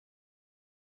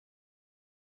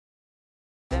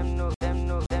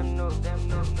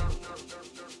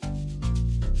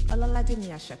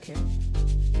Asake.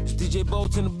 It's DJ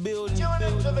Bolt in the building.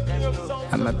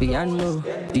 Amapiano,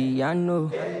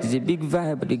 piano. It's a big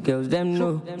vibe, but the girls them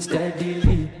know.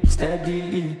 Steadily,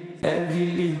 steadily,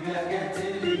 heavily.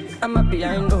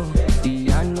 Amapiano,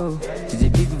 piano. It's a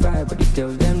big vibe, but the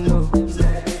girls them know.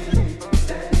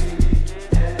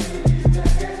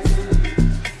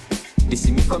 They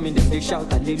see me coming, then they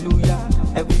shout hallelujah.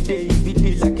 Every day it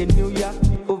be like a new year.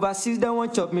 Overseas they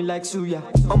want chop me like suya.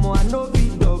 Omo I know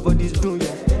big dog for this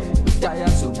dunya. Tire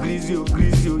so greasy, oh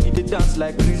greasy, oh. They dance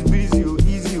like Chris Breezy, oh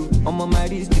easy, oh. Omo my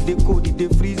wrist, they cold, they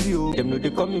freeze, oh. Them know they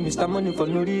call me Mr. Money for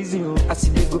no reason, oh. I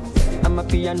see they go, I'm a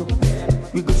piano.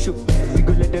 We go show, we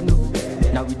go let them know.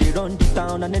 Now we they run the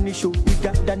town and any show. We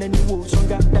got than any woe,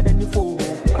 stronger than any foe.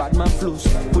 Bad man flows,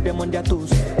 put them on their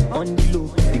toes. On the low,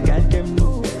 the girl them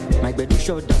know. My bed is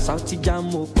short, South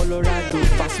Jamo, Colorado.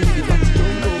 Pass me the party,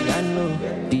 don't know.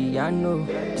 Piano,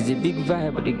 it's a big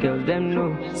vibe, but the girls them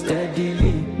know.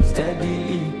 Steadily,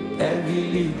 steadily,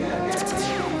 heavily.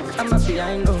 I'm a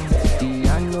piano,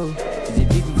 it's a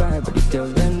big vibe, but the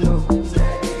girls them know.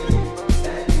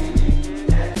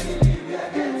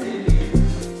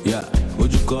 Yeah,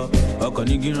 what you call?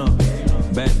 Okonigino.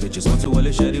 Bad bitches want to wall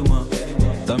a sherry one.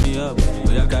 Turn me up,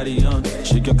 we are carry on.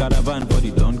 Shake your caravan,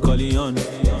 body don't call it on.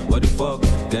 What the fuck?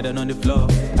 Get it on the floor.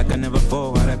 I can never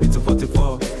fall, I rap it to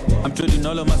 44. I'm trading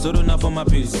all of my soul now for my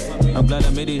peace. I'm glad I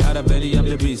made it, had a belly, I'm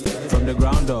the beast. From the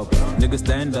ground up, niggas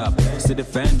stand up. See the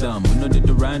fandom, we know did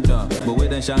the random. But we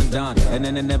done shine down, and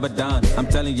then it never done. I'm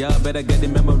telling y'all, better get the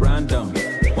memorandum.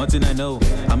 One thing I know,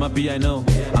 I'm a piano,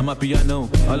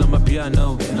 all on my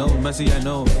piano. No Messi, I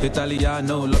know,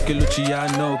 Italiano, Lucky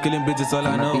Luciano, killing bitches, all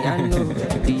I know.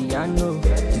 Piano,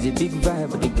 it's a big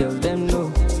vibe, but the girls them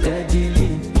know.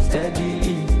 Steadily,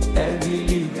 steadily,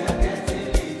 heavily.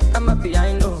 I'm a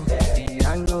piano, it's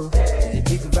a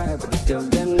big vibe, but the girls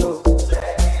them know.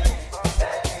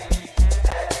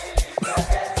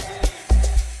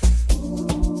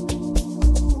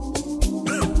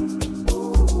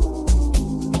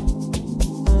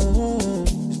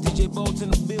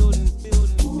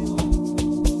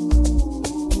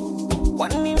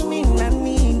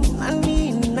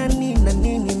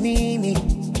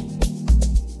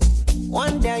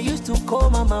 Call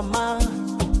my mama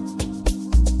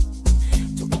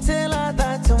to tell her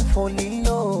that I'm falling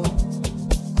low.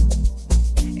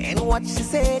 And what she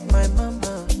said, my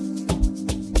mama,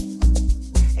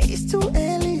 it's too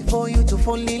early for you to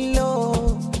fall in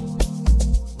love.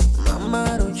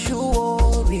 Mama, don't you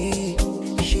worry,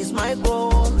 she's my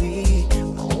glory,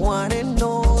 my one and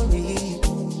only.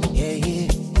 Yeah, yeah.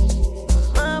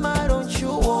 Mama, don't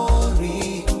you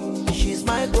worry, she's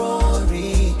my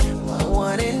glory, my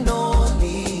one and only.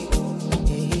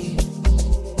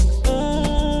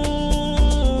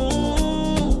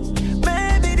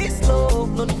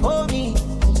 For me,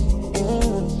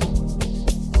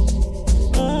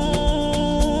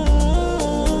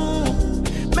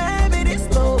 maybe this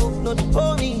love not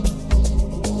for me.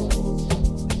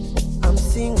 I'm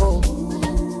single.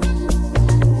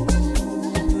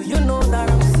 Do you know that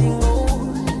I'm single?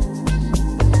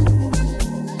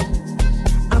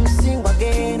 I'm single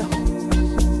again.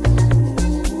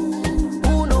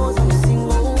 Who knows I'm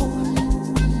single?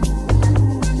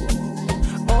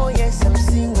 Oh yes, I'm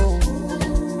single.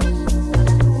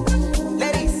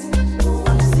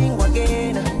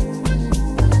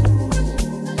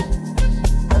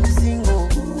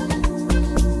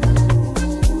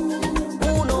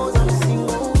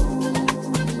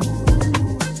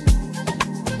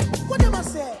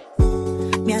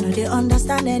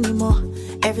 Understand anymore.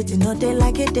 Everything not they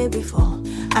like it day before.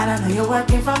 And I know you're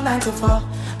working from 9 to 4.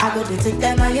 I go to take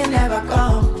them and you never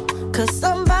come. Cause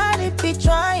somebody be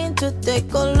trying to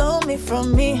take all of me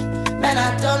from me. Man,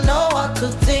 I don't know what to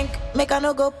think. Make I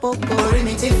no go poco.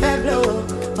 Rimiti feblo,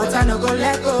 but I no go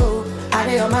let go. I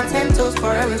lay on my 10 toes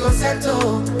for every go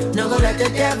settle. No go let the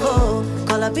devil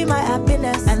call up be my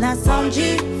happiness. And that's some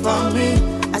G for me.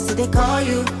 I see they call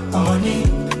you honey,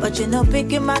 but you no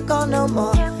picking my call no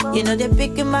more. You know they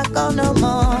picking my call no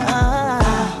more.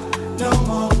 No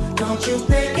more. Don't you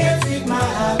pick it with my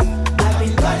heart. I've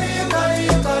been calling you,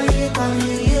 calling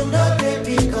you. You know they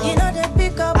pick up. You know they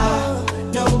pick up.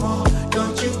 No more.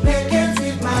 Don't you pick it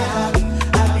with my heart.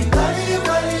 I've been calling you.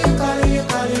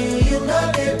 You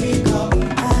know they pick up.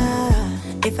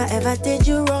 If I ever did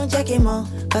you wrong, check him out.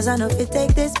 Cause I know if it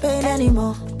take this pain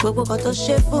anymore. Go got to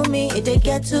shit for me. If they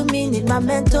get to me, need my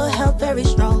mental health very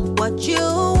strong. What you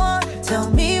want? Tell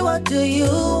me what do you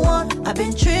want? I've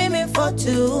been dreaming for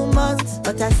 2 months,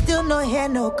 but I still no hear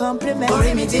no compliment.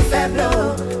 Worry me if I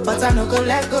blow, but I no go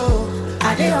let go.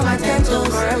 I did on my 10 toes,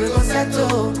 forever we go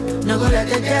settle. No go let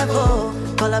the devil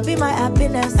Color be my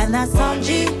happiness, and that's on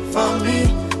G for me.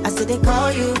 I say they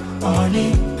call you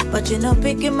honey, but you know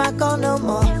picking my call no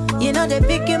more. You know they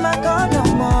picking my call no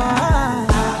more.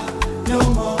 No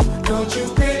more, don't you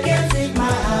pick and take my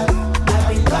heart. I've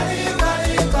been calling you, calling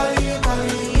you, calling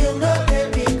you, you know they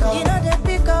pick up. You know they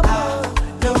pick up.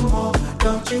 No more,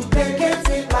 don't you pick and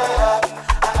take my heart.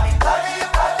 I've been calling you,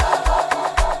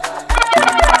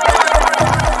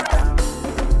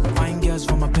 Fine girls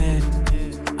from my bed,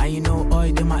 and you know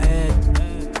oil in my head.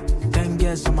 10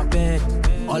 girls on my bed,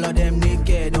 all of them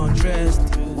naked, undressed.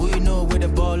 We know where the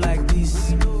ball like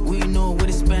this, we know where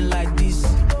they spend like this.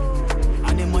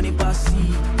 And the money pass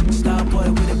see, star boy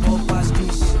with the ball pass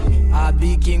this. I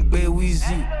be king pay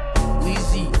Weezy,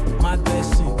 Weezy, my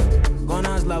person.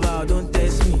 Gunners love out, don't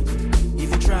test me.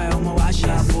 If you try, I'm a wash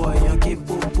out boy, young kid,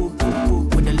 poop, poop, poop,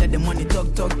 poop. When they let the money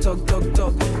talk, talk, talk, talk,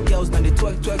 talk. Girls now they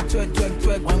twerk, twerk, twerk, twerk,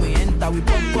 twerk. When we enter, we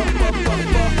pop, pop, pop, pop,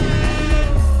 pop.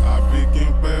 I be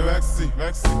king pay Rexy,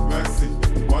 Rexy, Rexy.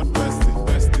 What bestie,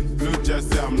 bestie? Blue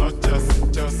Jersey, I'm not Chelsea,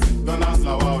 Chelsea. Gunners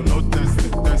love out, no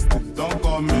testing, testing. Don't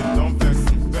call me, don't vex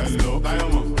me. Hello,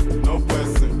 Diamond, no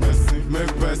pressing, pressing.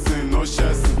 Make pressing, no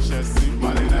chasing, chasing.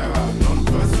 Malinera,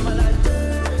 non-pressing.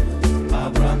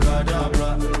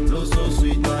 Abracadabra, flow so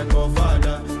sweet like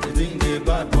Godfather. They think they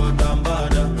bad, but I'm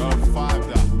badder.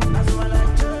 Godfather.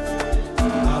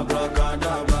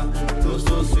 Abracadabra, flow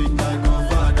so sweet like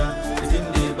Godfather. They think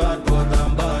they bad, but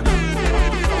I'm badder.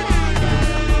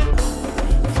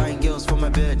 Fine girls for my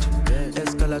bed,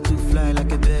 escalate to fly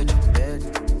like a bird.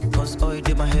 Cause oil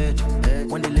in my head.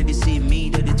 When the ladies see me,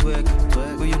 they twerk.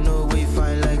 But you know we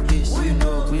fine like this. We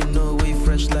know we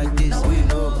fresh like this. We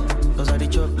know, cause I dey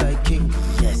chop like king.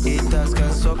 Yes. Haters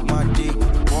can suck my dick.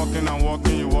 Walking and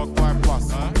walking, you walk quite fast.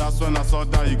 That's when I saw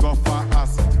that you got fat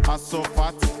ass. Ass so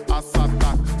fat, ass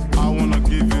attack. I wanna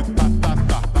give you ta ta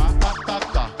ta ta ta ta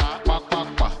ta pa pa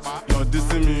pa. You're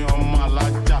dissing me on my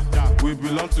laja. We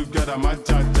belong together, my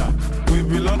jaja. We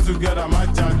belong together, my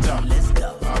jaja. let's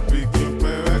go. I be king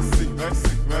pay Rexy,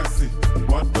 Rexy, Rexy.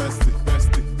 What bestie,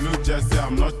 bestie? Blue Jersey,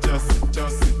 I'm not Chelsea,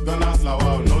 Chelsea. Gunners love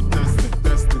out, no testing,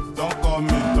 testing. Don't call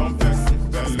me, don't vex me.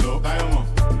 Hello, Diamond,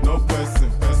 no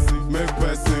pressing, pressing. Make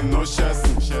pressing, no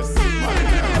chasing, chasing.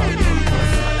 Malinera,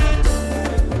 non-pressing.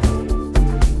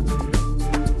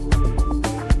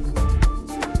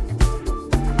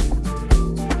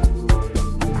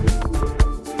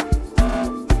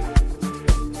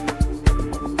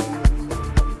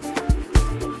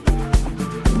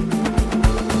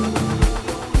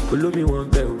 Olómi wọn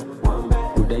bẹ̀ o,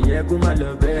 kò dẹ̀ yẹ kó má lọ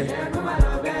bẹ́ẹ̀.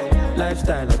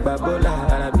 Lifestyle àgbà bọ́lá,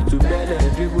 Arabi tó bẹ́lẹ̀,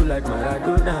 dribble like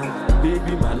Maradona.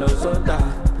 Baby má lọ sọ́tà,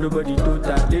 nobody tó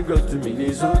ta, Lagos to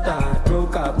Minnesota. No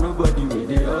cap, nobody with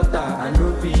the altar. I no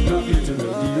fit to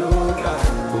mediocre.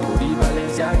 Omori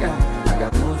Balenciaga, I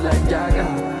got moves like Jagga.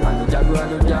 I no jago, I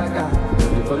no jaga.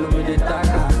 They follow me, they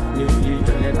taka. New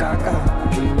religion, they kaka.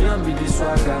 Premium be the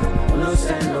swagger, no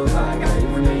send no bagger.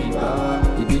 Even though you power,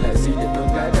 it be like see them no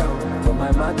guy down. For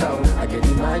my matter, I get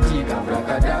the magic,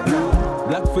 abracadabra.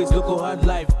 Blackface, local hard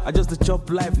life. I just a chop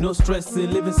life, no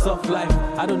stressing, living soft life.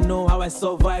 I don't know how I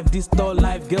survive this tall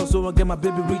life. Girls wanna get my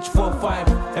baby reach 4-5.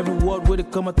 Every word where they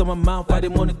come out of my mouth, I they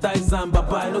monetize and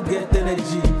baba, I don't get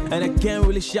energy. And I can't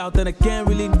really shout and I can't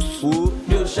really ooh,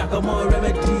 yo, shaka more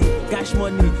remedy. Cash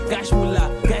money, cash moolah,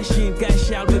 cash in,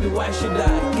 cash out, baby, why should I?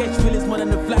 Catch feelings more than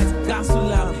the flights,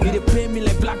 cancel out. You they pay me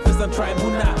like blackface and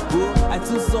tribunal. I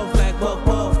too soft like puff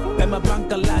puff. And my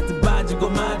bank a lot, bad, you go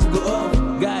mad, you go up.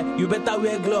 Guy, you better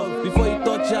wear gloves before you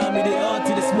touch her. Me the hot,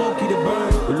 the smoke, the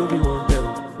burn. Olómi wọn bẹ̀ o,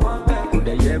 kò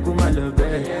dẹ̀ yẹ kó má lọ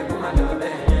bẹ́ẹ̀.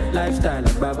 Lifestyle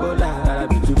àgbà bọ́lá,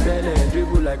 Arabi tó bẹ́lẹ̀,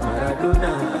 dribble like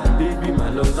Maradona. Baby má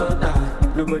lọ sọ́tà,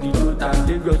 nobody tó ta,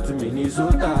 Lagos to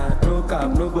Minnesota. No cap,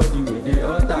 nobody with the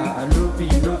altar. I no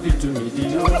fit to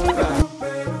mediocre.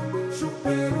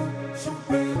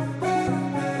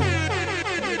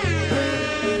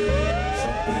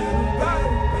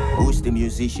 Who's the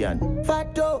musician?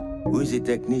 Fato. Who's the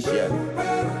technician?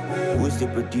 Who's the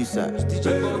producer?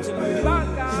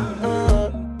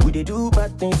 We dey do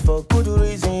bad things for good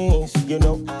reasons, you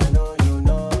know. I know you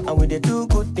know. And we dey do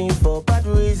good things for bad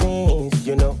reasons,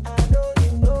 you know. I know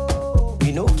you know.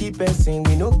 We no keep passing,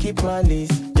 we no keep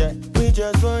malice. Yeah, we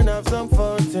just wanna have some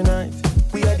fun tonight.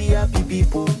 We are the happy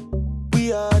people.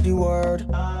 We are the world.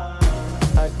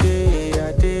 I day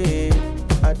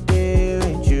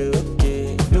with you.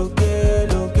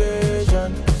 Location,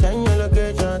 send your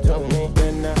location to me.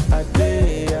 Then I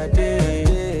day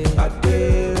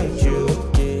with you.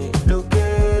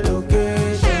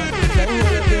 Location, send your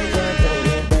location to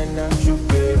me. Then I shoot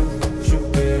peru,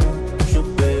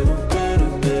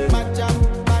 Macham,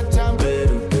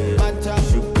 peru,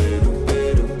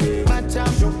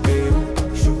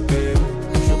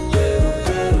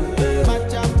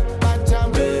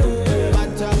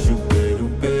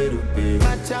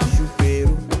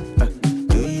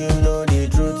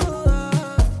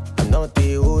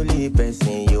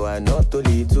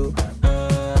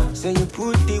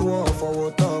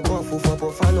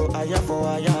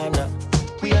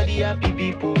 happy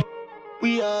people.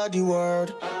 We are the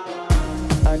world.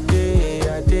 A day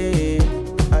with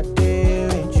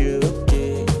you.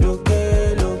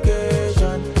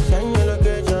 Location, send your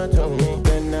location to me.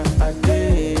 Then a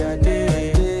day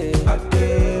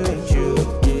with you.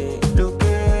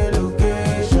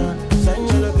 Location, send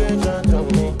your location to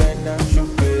me. Then shoot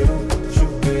Peru.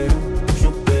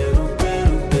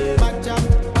 Pacham,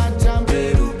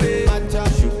 Peru, Pacham,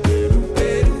 shoot Peru,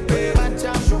 Pacham, shoot Peru, Pacham,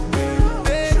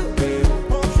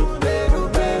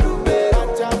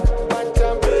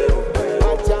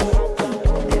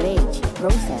 Pacham. The rage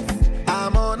process.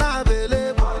 I'm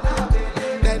unavailable.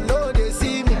 They know they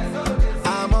see me.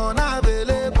 I'm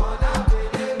unavailable.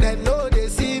 They know they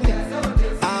see me.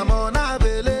 I'm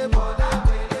unavailable.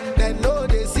 They know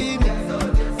they see me.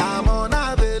 I'm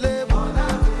unavailable.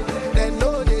 They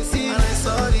know they see me. And I'm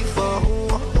sorry for who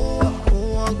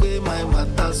won't be my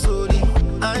matter. Sorry,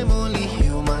 I'm only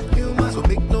human. So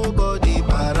make nobody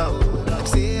para.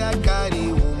 Say I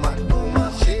carry woman.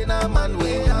 She na man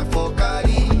way I for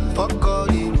carry. Fuck all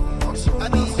the rumors. I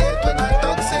be dead when I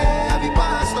talk, say I be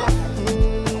pastor.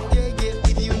 Yeah.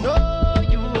 If you know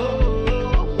you,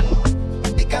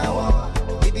 it can walk.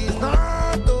 If it's not,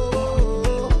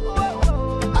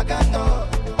 I got talk.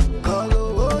 Call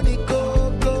only go.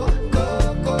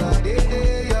 I did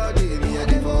your day, me I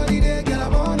did for the day, girl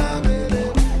I'm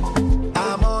unavailable.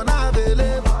 I'm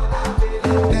unavailable.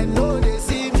 They know they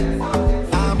see me.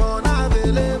 I'm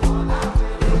unavailable.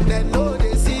 They know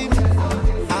they see me.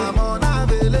 I'm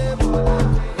unavailable.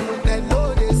 They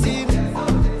know they see me.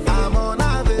 I'm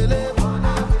unavailable.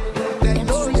 They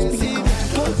know they see me.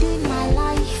 Getting my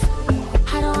life,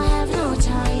 I don't have no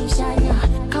time, Shania.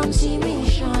 Come see me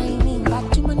shining.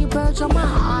 Got too many birds on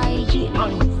my IG.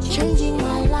 Changing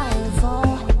my life,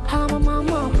 oh, how my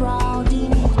mama proud in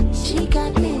me. She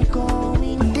got me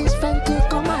going. This fan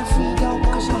take on my freedom,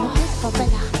 cause I'm a big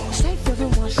propeller. Safe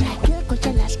everyone's like, you're go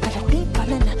jealous, got a big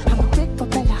banana. I'm a big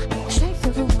propeller. Safe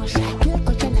everyone's like, you're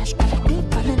go jealous, got a big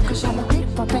banana. Cause I'm a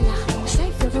big propeller.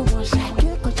 Safe everyone's like,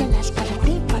 you're go jealous, got a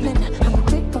big banana. I'm a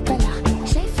big propeller.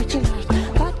 Safe for tonight.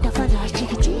 Back the fella,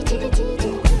 chicka.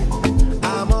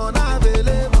 I'm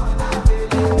unavailable.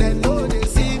 They know they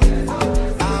see me.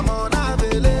 I'm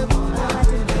unavailable.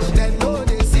 They know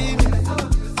they see me.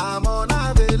 I'm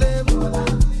unavailable.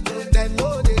 They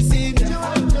know they see me.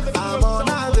 I'm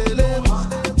unavailable.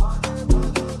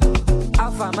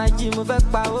 Alpha my gym mo fẹ́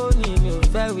pa ó ní mi ò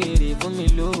fẹ́ wèrè fún mi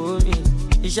lówó mi.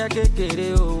 Iṣẹ́ kékeré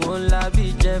owó ńlá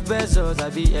bíi Jeff Bezos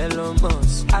tàbí Elon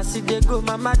Musk. Àsìdégò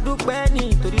màmá dúpẹ́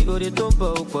nítorí oore tó ń bọ̀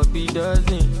ó pọ̀ bíi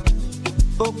dozen.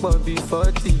 Ó pọ̀ bíi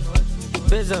 40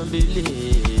 based on belief.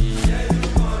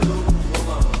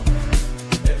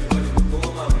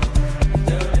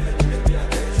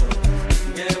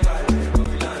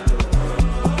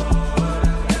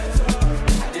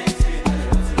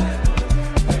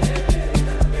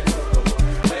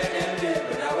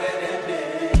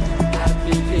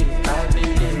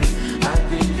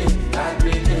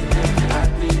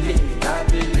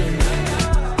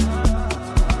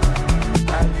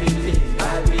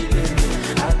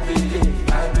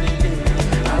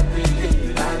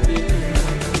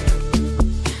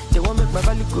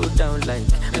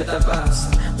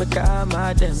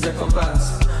 Them second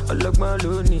pass, Ologman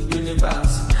Looney,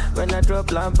 universe. When I drop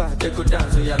lamba, they go down.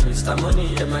 So yeah, Mr.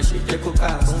 Money, and my shit, they go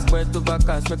cast. Don't to back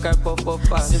us, make I pop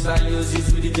pass.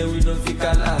 Symbiosis with the game, we don't think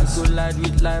I last. Go live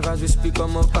with live as we speak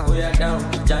on my path. We are down,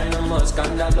 Dynamos,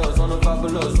 scandalous, one of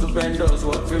fabulous, stupendous,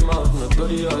 work famous,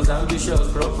 notorious,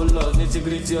 ambitious, properlous,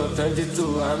 nitty-gritty of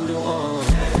 22, I'm the one.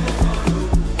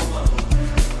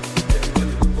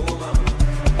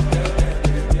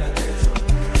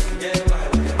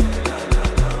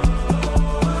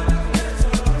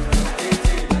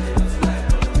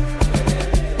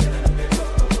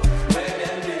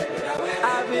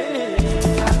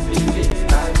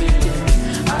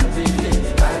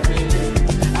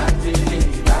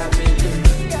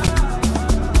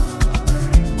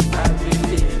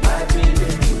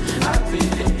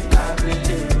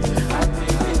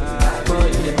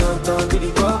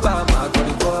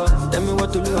 Tell me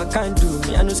what to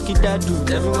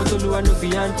do, I know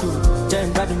beyond to.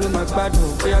 Then bad with my bad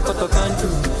move, for your cut of canto.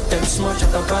 Them small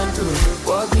shut up and do.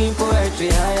 Walking poetry,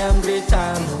 I am great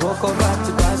time. Walk over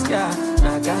to Gaskia.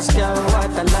 Now Gaskia,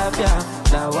 what I love ya.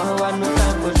 Now one no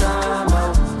time for drama.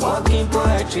 Walking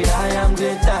poetry, I am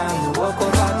great time. Walk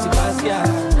over to Gaskia.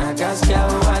 Now Gaskia,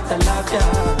 what I love ya.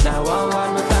 Now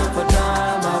one no time for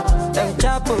drama. Them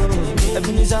chapo,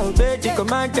 Ebenezer obey the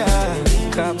commander.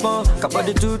 Capon,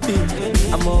 the duty.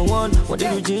 I'm on one, what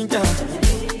did you ginger?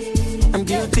 I'm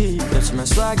guilty. That's my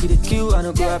swag, the queue. I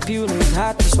don't go appeal, no, it's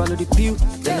hard to swallow the pill.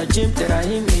 Then I gym, that I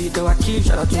hit me, though I kill.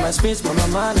 Shout out to my space, my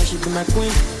mama, and she be my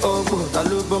queen. Oh, go, I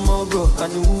love my go,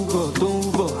 and you go,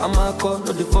 don't go. I'm a call,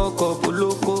 no, the fuck up,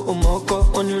 loco,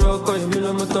 omoko, on your rock, you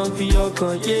know, my tongue for your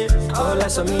con, yeah. All I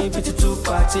saw me, 52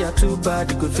 party, I too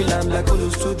bad. You could feel I'm like all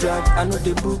those two drag. I know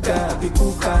the booker, I be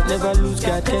cooker, never lose,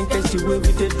 God, 10 case you will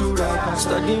be the do right.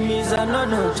 Study me, I know,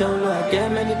 no, John, I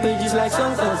get many pages like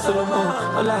songs of Solomon.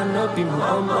 All I know be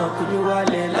more, could you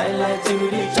wallet, like, till we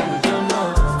reach, I don't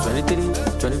know.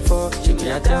 23, 24, she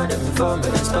can't tell them before,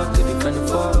 but I stuck to the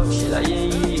 24. She like,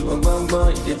 yeah, one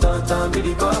bong, if you don't, be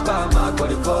the papa, my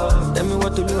body fall. Tell me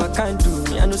what to do, I can't do,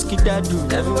 me, I know skid that do.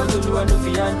 Tell me what to do, I know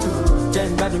fian do.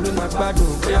 Then bad with my bad do,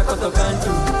 pay a cut of can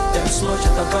do. Them small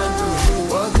shut up and do.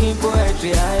 Walking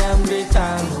poetry, I am great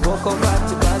time. Walk up back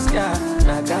to Basca,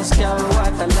 Nagaskia,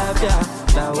 what I love ya.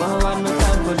 Now one no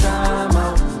time for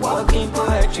drama. Walking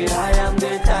poetry, I am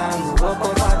great time. Walk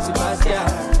up back to Basca.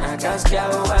 Nagaskia,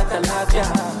 what I love ya.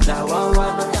 Now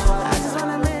one no time. I just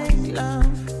wanna make love.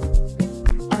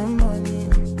 I'm on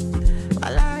it.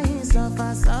 While I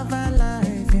suffer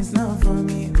life is not for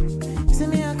me. See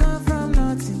me, I come from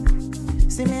nothing.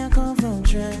 See me, I come from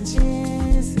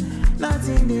trenches.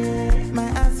 Nothing there. My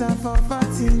answer for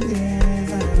 14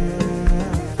 years.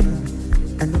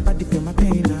 And nobody feel my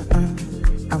pain.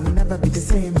 I will never be the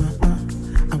same.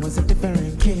 I was a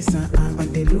different case.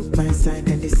 When they look my side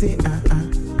and they say,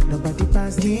 nobody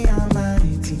pass the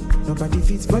Almighty. Nobody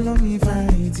fits follow me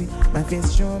fighting. My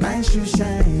face show, my shoe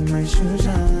shine, my shoe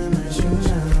shine, my shoe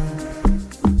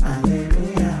shine.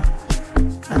 Hallelujah,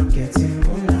 I'm getting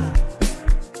cooler.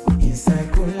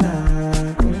 Inside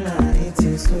cooler, it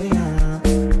is suya.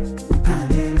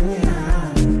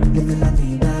 Hallelujah, living la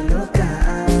vida loca.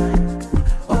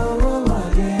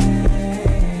 Oh,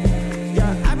 yeah.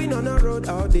 Yeah, I've been on the road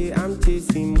all day, I'm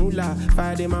chasing moolah.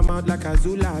 Fire in my mouth like a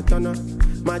Zula, turner.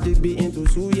 Magic be into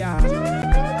suya.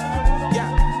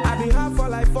 Yeah, I've been hard for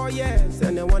like 4 years,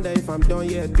 and I wonder if I'm done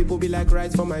yet. People be like,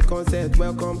 rights for my concert.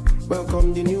 Welcome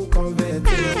the new convert.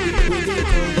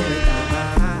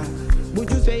 Would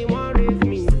you say you want to raise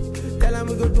me? Tell them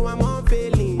we go do I'm on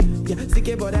failing. Yeah,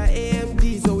 CK but I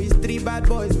AMD, so it's 3 bad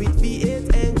boys with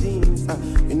V8 engines.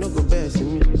 You know go best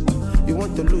in me. You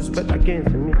want to lose, bet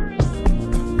against me.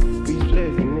 We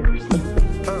slave in it.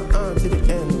 To the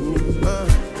end of me.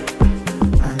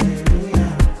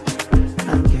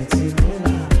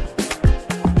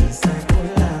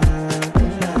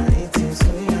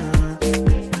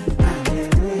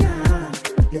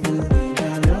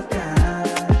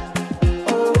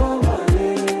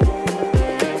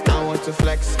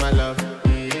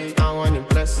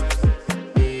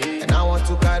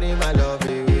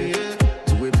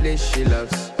 She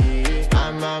loves.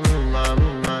 I'm a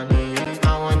man. I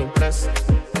want to impress,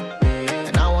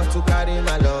 and I want to carry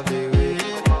my love away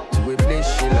to a place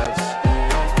she loves.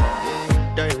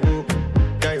 Die who,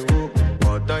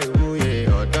 or die who,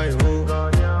 yeah, or die who,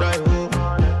 die who,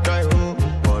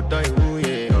 or die who,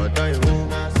 yeah, or die who,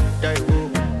 die who,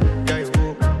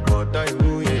 or die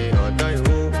who, yeah, or die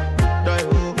who,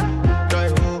 die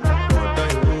who, or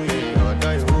die who, yeah, or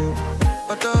die who.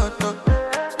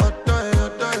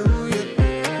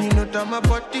 My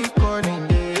body calling,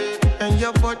 and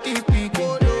your body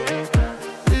picking.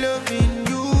 Loving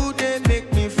you, they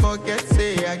make me forget,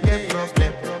 say I get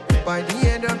problem. By the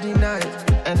end of the night,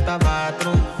 enter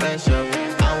bathroom, fresh up.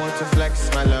 I want to flex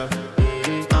my love,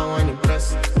 I want to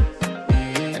impress,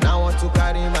 and I want to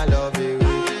carry my love away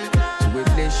to a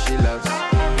place she loves.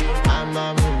 I'm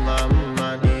a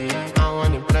man, I want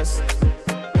to impress,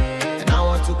 and I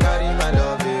want to carry my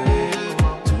love away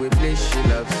to a place she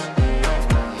loves.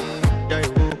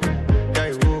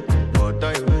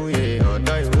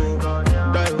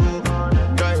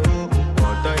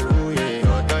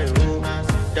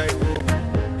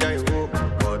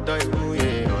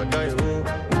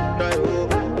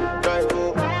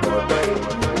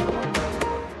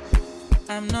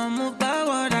 I'm not moved by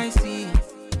what I see.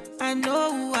 I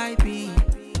know who I be.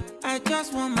 I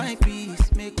just want my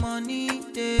peace, make money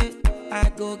day. I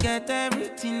go get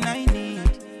everything I need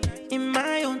in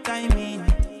my own timing.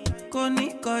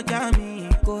 Koni koja mi,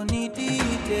 koni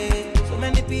dide. So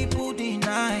many people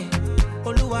deny.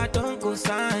 Oluwa don't go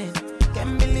sign.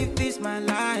 Can't believe this my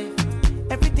life.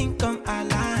 Everything come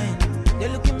align. They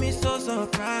look at me so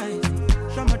surprised.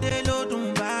 Shama de lo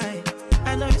Dubai.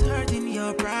 I know it's hurting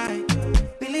your pride.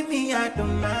 Believe me, I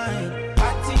don't mind.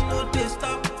 Party no they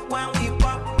stop when we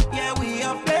pop. Yeah, we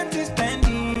have plenty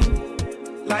spending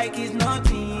like it's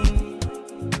nothing.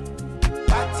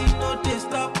 Party no they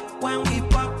stop when we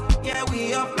pop. Yeah,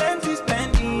 we have plenty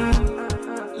spending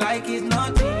like it's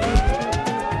nothing.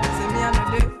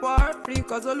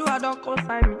 cause Oluwa don't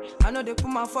consign me. I know they put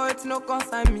my foot, no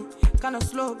consign me. Kinda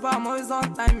slow, but I'm always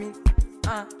on timing.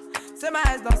 Say my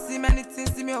eyes don't see many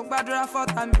things, see me on bad for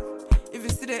time. If you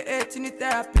see the hate, you need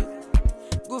therapy.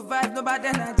 Good vibes, no bad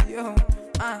energy, yeah.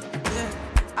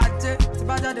 Aje,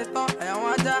 tibaja de ton, I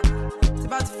want ja.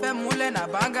 Tibati fe mule na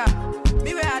banga.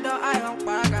 Me where I don't, I on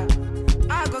paraga.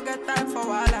 I go get time for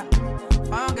wala.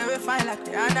 I don't get way fine like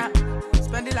Rihanna.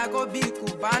 Spend it like Obi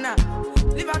Cubana.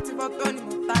 Live active for Tony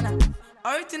Montana.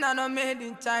 Original not made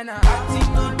in China. Party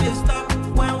no dey stop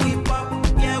when we pop.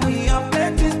 Yeah, we up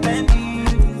plenty spending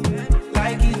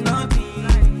like it's nothing.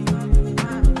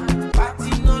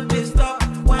 Party no dey stop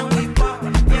when we pop.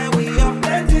 Yeah, we up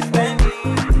plenty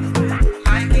spending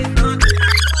like it's nothing.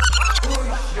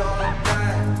 Push your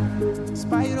back,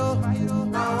 Spyro.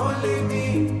 Now only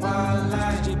me, while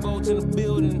DJ Bolt in the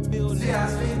building. see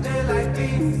us we dey like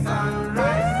this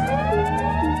sunrise.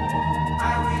 I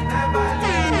will never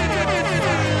leave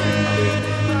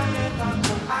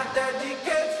I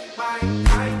dedicate my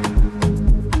time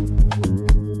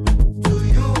to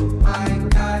you, my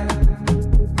guy.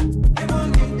 Even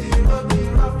if the road be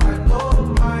rough, I don't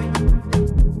mind.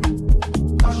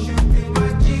 'Cause you be my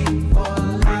G for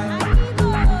life.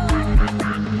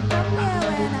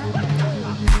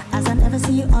 As I never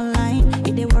see you online,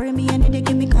 it they worry me and it they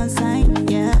give me consign.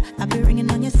 Yeah, I be ringing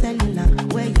on your cellular.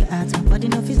 Where you at? My body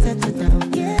no fit settle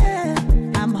down. Yeah,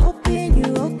 I'm hoping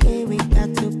you okay. We got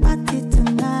to party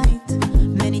tonight.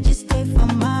 Many just stay for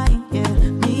mine. Yeah,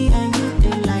 me and you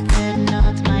they like head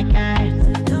not my guy.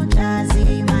 Don't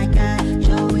jazzy my guy.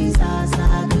 Joey's ours.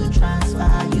 I do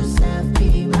transfer. Yourself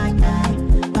be my guy.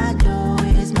 Bado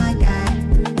is my guy.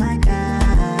 My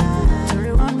guy.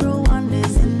 31 rule 1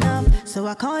 is enough. So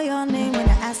I call your name when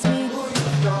you ask me.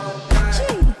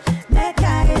 Gee, that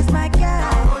guy is my guy.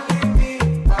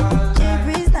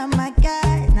 J-Breeze, not my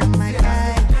guy, not my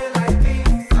guy.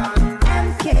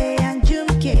 MK and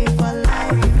Jumke for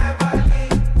life.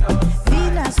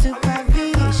 Venus Super V,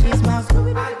 she's my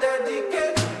boo. I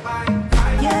dedicate my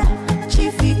time Yeah,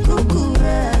 Chiefy Cuckoo.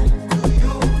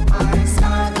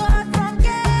 Song God from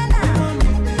Ghana.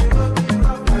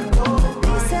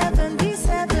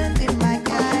 B7 be my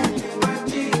guy.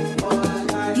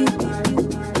 You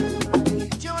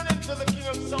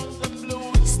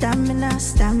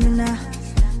stamina.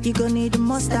 You gon' need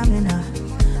more stamina.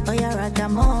 Oh, yeah, rather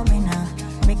more me now.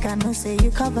 Make I know say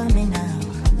you cover me now.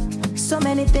 So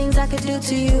many things I could do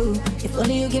to you. If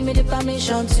only you give me the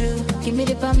permission to. Give me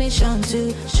the permission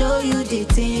to show you the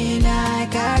thing I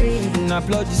carry.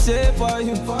 Applaud you say for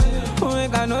you.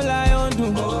 Make I no lie on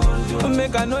do.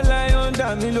 Make I no lie on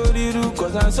that me lori ru.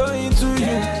 Cause I'm so into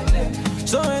you.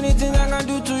 So many things I can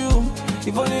do to you.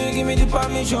 If only you give me the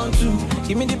permission to.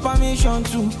 Give me the permission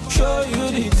to show you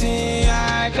the thing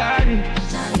I carry.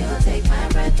 Now you take my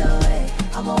breath away.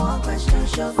 I'm a one question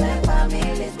show back by me.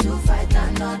 Live to fight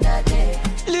another day.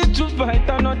 Live to fight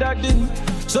another day.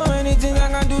 So many things I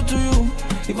can do to you.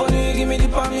 If only you give me the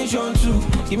permission to.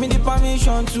 Give me the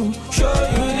permission to show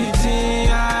you the thing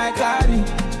I carry.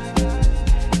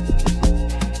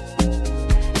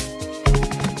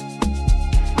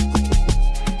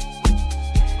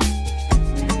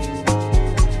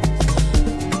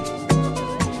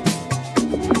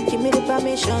 Give me the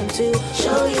permission to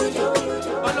show you the.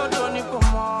 Olodoni ko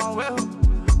mo we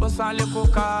o sale ko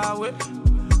kawe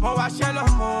mo wa se lo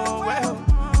mo we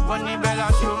o ni bella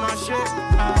show ma she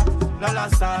lola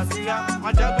sasia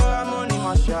ma jago amoni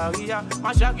ma sharia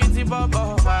ma shakiti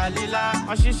bobo walila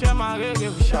ma shishe ma rege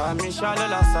sha mi sha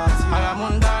lola sasia aya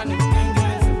mundani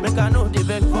make I know the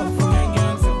beg for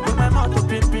food with my mouth to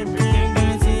pim pim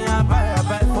pim I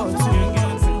buy for two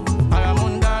aya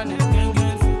mundani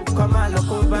come on look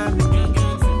over me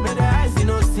may the eyes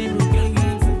no see me.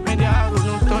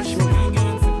 Touch me.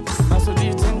 I saw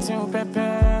the thing to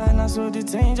prepare, and I saw the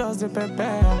thing just to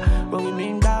prepare. But we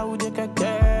mean that we take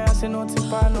care. I say no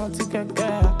tipa, no take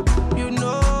care. You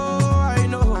know, I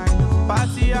know.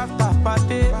 Party after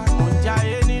party,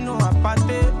 Munjaye ni no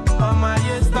apate. On my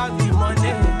year start the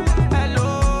money. Hello,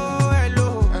 hello.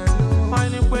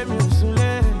 Money pay me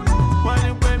usule,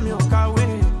 money pay me okawe.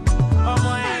 On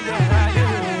my head,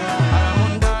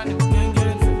 I'm done.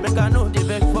 Make I know the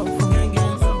beg for food.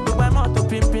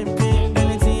 Pim, pim, pim.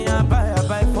 Anything I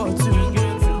buy for two.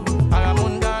 I am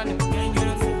undone.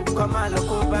 Come on,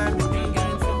 look over me.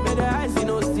 May the eyes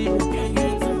no see.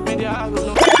 May the eyes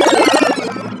no.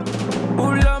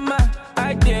 Ulama,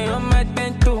 I did on my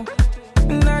tento.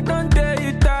 And I don't tell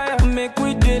you tired.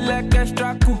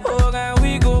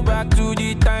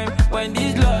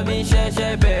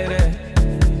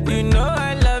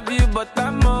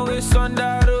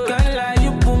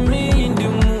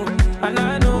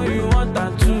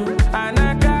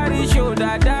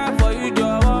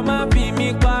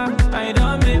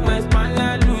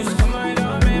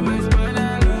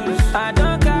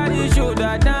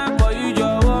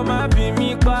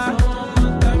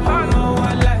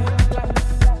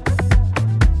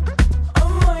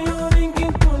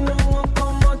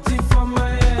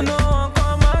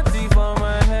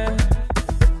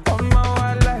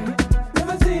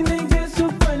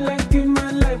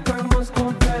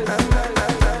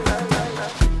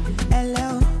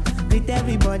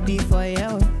 body for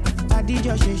you. Body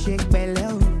just shake pẹ̀lẹ́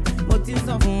o. Mo ti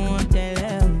sọ fún wọn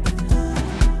tẹ́lẹ̀ o.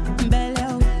 Belle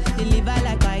o, deliver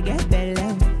like I get belle o.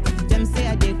 Them say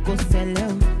I dey go sell o.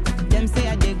 Them say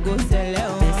I dey go sell o.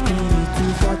 Best me to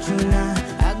Fortuna,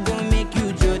 I go make you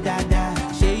Joe Dada.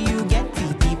 Say you get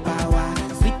the power,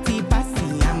 sweetie passy,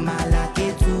 I'm a lucky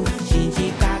too. Shinji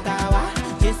Kagawa,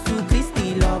 Jesu Christi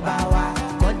Lobawa.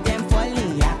 Got them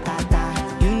falling yakata.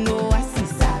 You know I see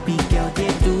sabi girl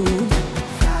they do.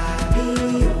 Sabi,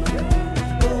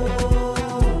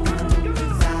 oh,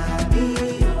 sabi,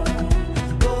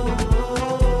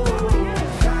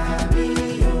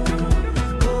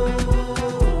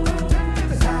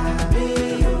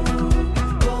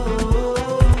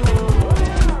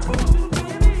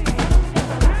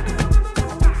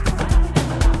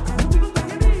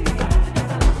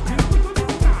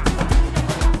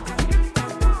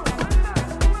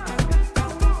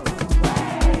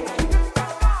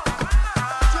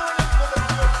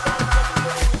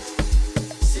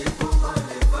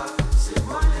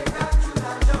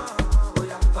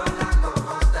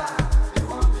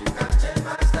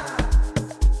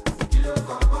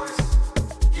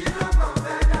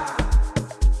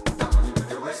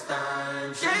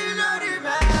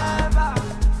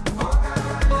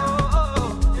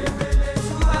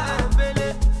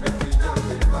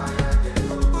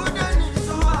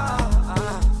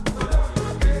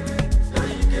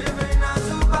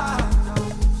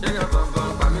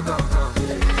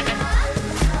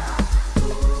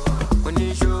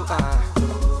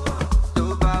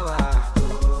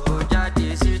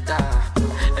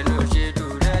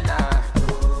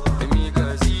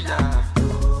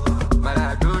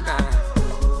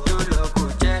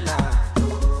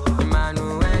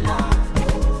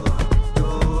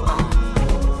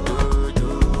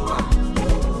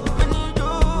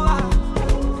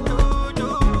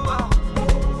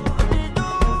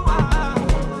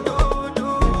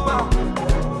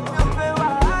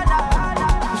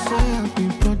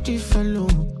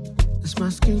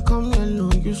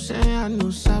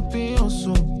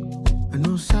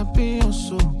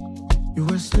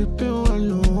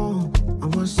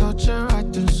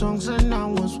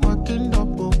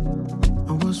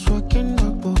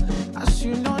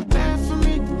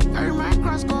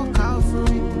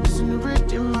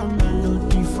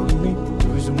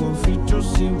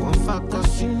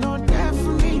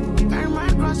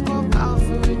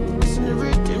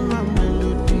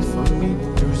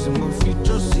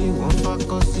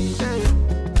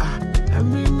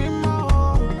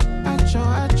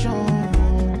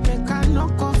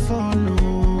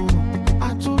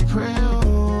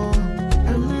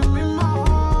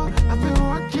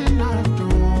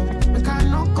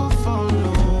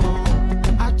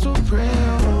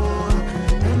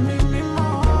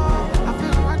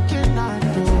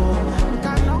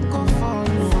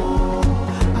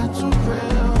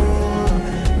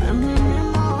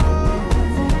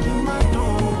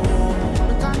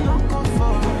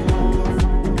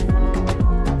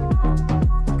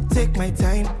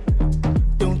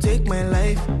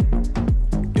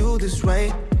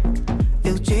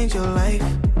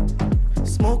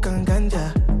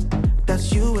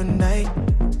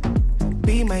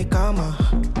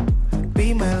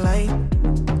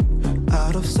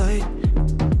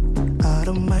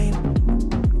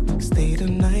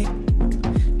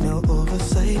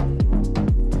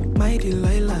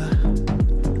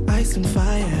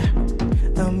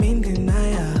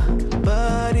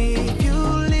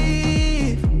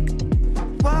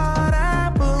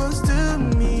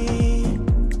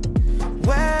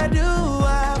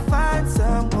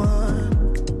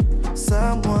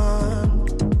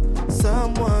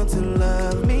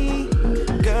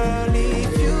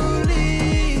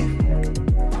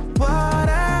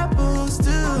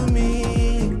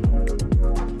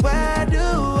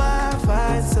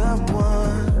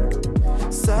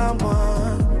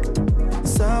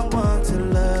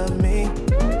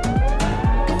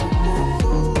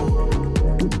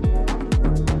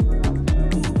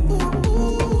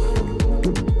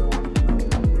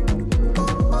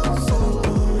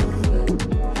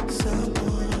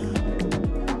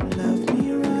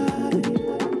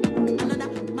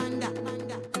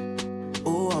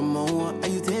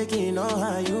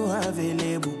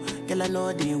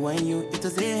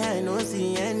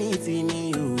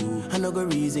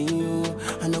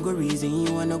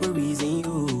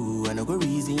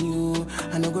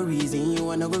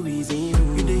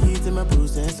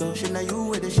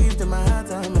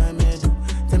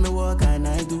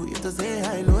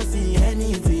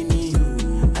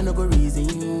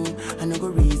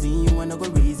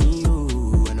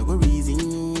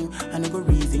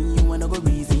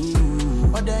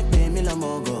 like me la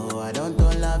mogo. I don't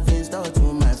turn laughing stock to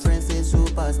my friends. Say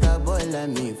superstar boy like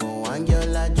me. For one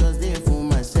girl I just did for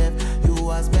myself. You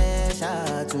are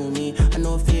special to me. I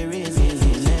know fear is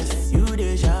easiness. You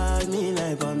dey shock me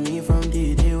like on me from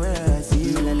the day where I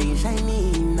see you. Like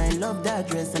shining. I love that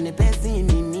dress and the person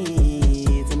in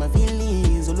me. To my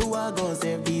feelings, Oluwa gon'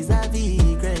 serve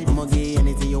vis-a-vis credit. I'ma get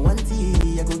anything you want,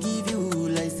 I go give you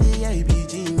like say I be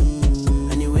Jimmy.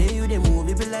 Anyway you dey move,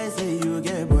 it be like say you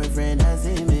get boyfriend. I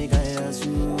say make I ask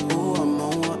you. Oh, I'm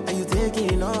on what are you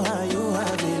taking or how you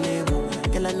available?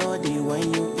 Girl, I know they want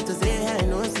you. To say I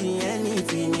don't see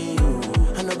anything in you.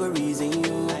 I no go reason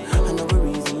you. I no go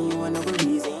reason you. I no go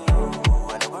reason you.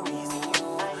 I no go reason you.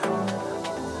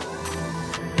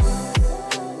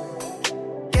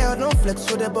 Girl, don't flex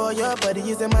with the boy, your body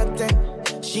is a matter.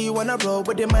 She wanna roll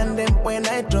with the man them. When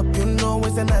I drop, you know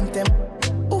it's an anthem.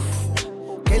 Oof.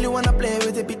 Girl, you wanna play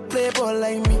with a big playboy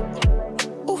like me.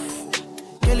 Oof.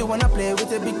 Girl, you wanna play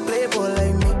with a big playboy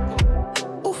like me.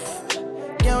 Oof.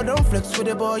 Girl, don't flex with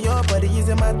the boy, your body is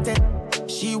a matter.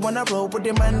 She wanna roll with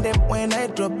the man them. When I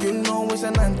drop, you know it's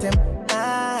an anthem.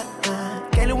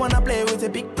 Girl, you wanna play with a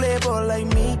big playboy like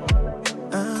me.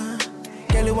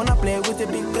 Girl, you wanna play with a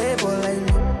big playboy like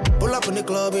me. Pull up in the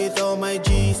club with all my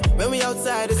G's. When we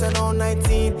outside, it's an all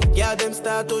 19. Yeah, them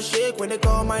start to shake when they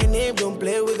call my name. Don't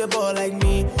play with the ball like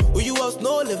me. Who you else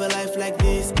know live a life like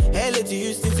this? LA to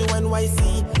Houston to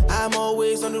NYC. I'm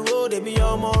always on the road, they be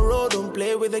on my road. Don't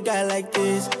play with a guy like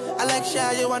this. I like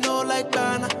Shayo, I know like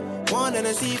Ghana. One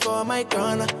NSC for my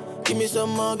corner. Give me some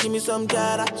more, give me some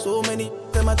jara. So many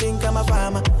them I think I'm a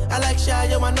farmer. I like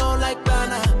Shayo, I know like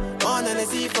Ghana. One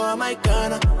NSC for my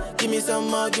corner. Give me some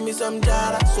more, give me some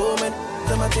jara. So many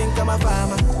them I think I'm a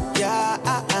farmer. Yeah,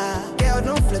 Girl,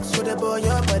 don't flex with the boy,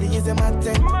 your body is a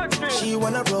matter. She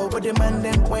wanna roll with the man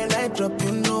then. When I drop,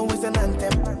 you know it's an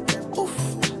anthem. Oof.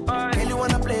 Girl, you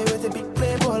wanna play with a big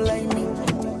playboy like me.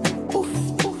 Oof.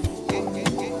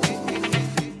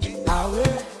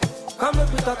 Come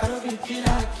up with a kind of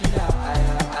killer.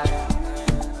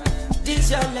 This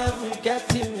your level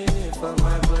getting me for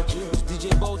my body.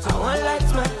 DJ Bolt, I want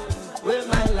light man with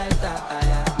my lighter.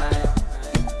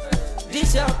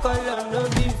 This your color, no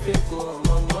be fake, oh,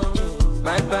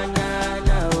 my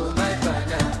banana, oh, my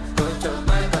banana, touch of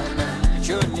my banana.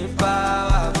 Show me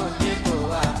power, oh,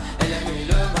 Nicoa, and let me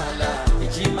love my life.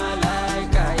 It's in my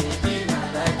like, it's in my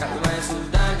like, my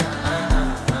Sudana.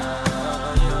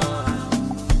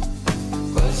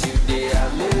 Cause you dey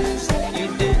amazing,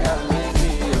 your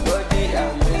body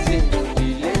amazing, don't be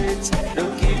late,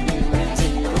 don't keep me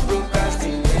waiting, no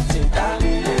procrastinating,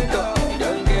 terminator, you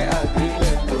don't get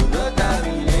agreement, no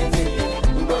terminating,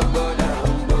 go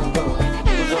down, go.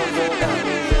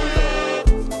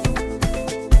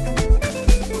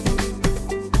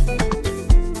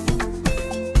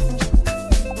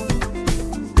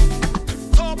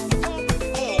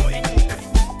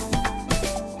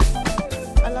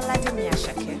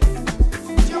 Asake.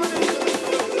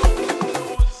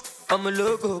 I'm a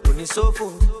logo, kò ní sófò,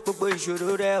 gbogbo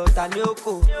ìṣòro rẹ̀ ọ̀tá ní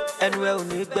òkò, ẹnu ẹ ò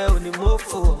ní gbẹ ò ní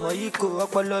mọ́fò, ọmọ yìí kò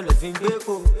ọpọlọ ló fi ń gbé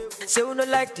kò. Say you no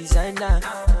like designer,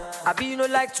 abi you no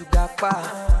like to gapa.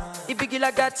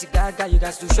 Ibigila gati gaga, you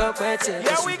got to shop it.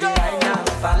 Here we go.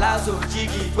 Palazzo,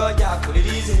 Jiggy, Boya,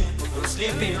 Police, no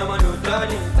sleeping, no one, no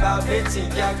darling,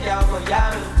 Calvating, Jacka,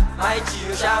 Miami, my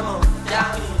Gio Shamo,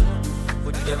 Yami.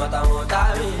 Put the matter on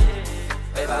Tami,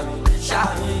 Eva me,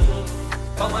 Shami.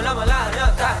 Come on, no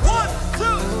time. 1, 2,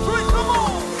 3, come on.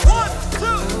 1, 2,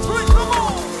 3, come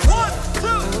on. 1,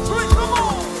 2, 3, come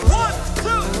on. 1,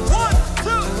 2, 1,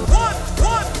 2, 1,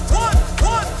 1, 1,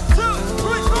 1, 2,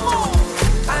 3, come on.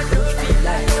 I don't feel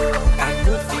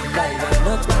like you're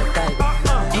not my type.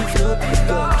 If no be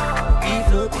God, I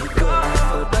for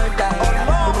don't die.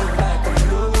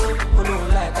 Who don't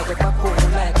like I get back, who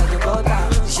don't like I get butter.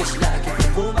 She like it,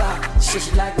 boomba. She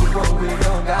like the one we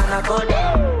don't gonna go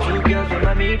down. Two girls with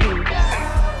my middle.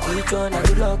 Which one I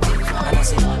do love? And I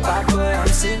say, bad boy, I'm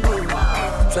single.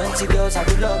 20 girls I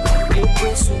do love.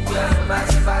 Liquid soup, you're the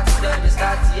massive party, done the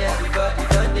start, yeah, everybody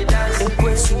done the dance.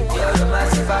 Liquid soup, you're the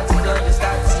massive party, done the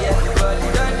start, yeah, everybody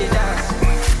done the dance.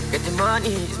 Get the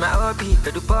money, it's my hobby.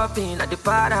 Get the popping at the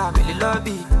para, I'm in the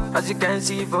lobby. As you can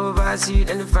see, for overseas,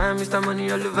 and the fam, Mr. Money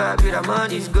all over. Be the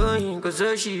money's going, cause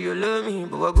so she, you love me.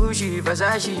 But what Gucci,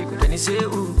 Versace, could any say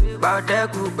who? About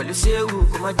that cool, but you say who?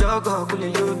 Come on, dog, cool,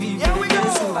 and you'll be. Here we go.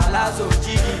 Palazzo,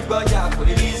 Jiggy, Boya,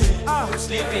 Police. No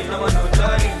sleeping, no one, no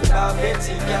darling. Without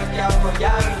betting, Jacka,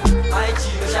 Miami. My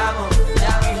Gio Shamo,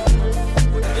 Yami.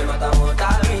 Put the matter on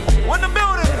Tami. When the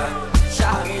building.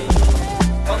 Shami.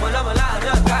 Come on, no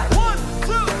time. 1, 2,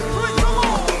 3, come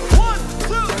on. 1,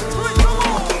 2, 3, come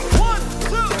on. 1,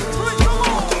 2, 3, come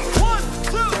on.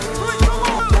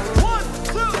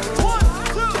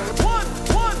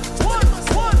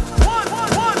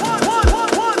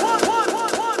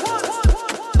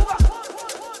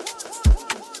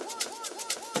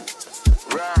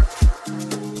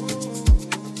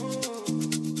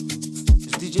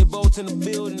 boats in the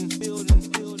building.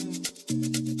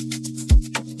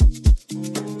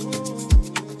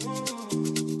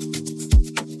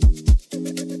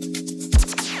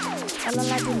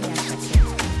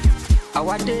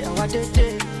 Àwa dé,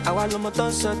 àwa lọmọ tó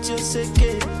ń sọ tí ó ṣèké,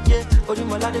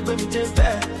 Orímọládé gbé mi dé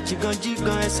bẹ́ẹ̀,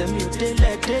 jìgàn ẹsẹ̀ mi ò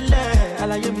délẹ̀,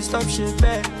 aláyé mi stop ṣe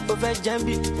bẹ́ẹ̀, ó fẹ́ jẹ́ ń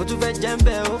bí, mo tún fẹ́ jẹ́ ń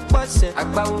bẹ́ẹ̀, ó pọ̀ sẹ̀,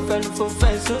 àgbáwo fẹ́nu fò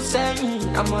fẹ́ sún sẹ́yìn,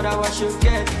 àmọ́ra wa ṣe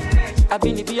gẹ́.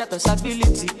 Àbínibí yàtọ̀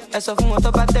sábílìtì, ẹ sọ fún wọn tó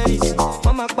bá tẹ́rìtì,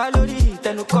 wọ́n máa pa lórí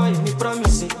ìtẹnukọ́ èmi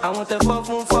promise, àwọn tẹ fọ́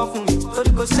fún mi,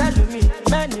 torí kò sẹ́lù mi,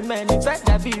 mẹ́ni fẹ́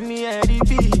dàbí mi ẹ̀rí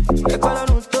bí, ẹ̀kọ́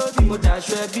lọ́rùn tóbi, mo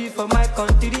dàṣọ ẹbí for my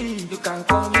country, you can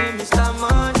call me Mr.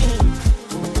 Money.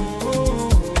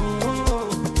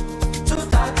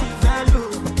 230 value,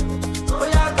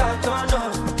 bóyá ká tọ́nà,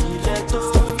 ilẹ̀ tó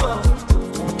bọ̀.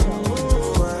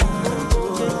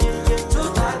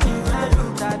 230 value,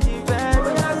 30 value,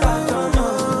 bóyá ká tọ́nà.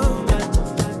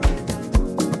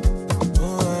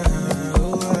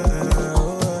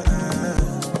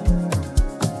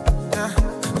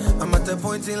 I'm at a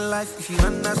point in life, if you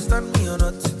understand me or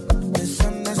not,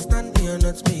 misunderstand me or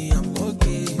not, me, I'm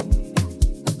okay.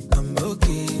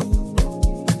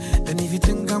 And if you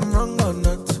think I'm wrong or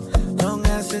not, long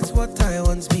as it's what I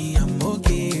want, me, I'm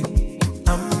okay.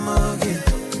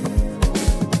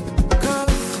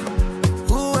 Cause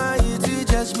who are you to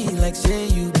judge me like say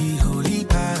you be holy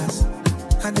past?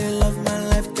 I dey love my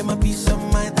life, get my peace of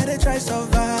mind, I dey try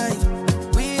survive.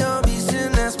 We all be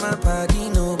sinners, my party,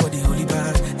 nobody holy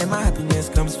past. And my happiness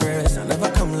comes first, I never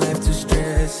come life to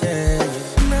stress, yeah.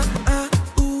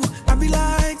 I be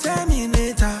like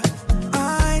Terminator,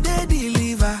 I dey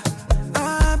deliver,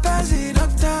 I pass the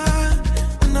doctor.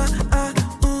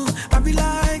 I be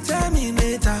like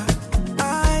Terminator,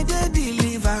 I dey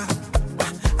deliver,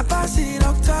 I pass the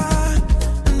doctor.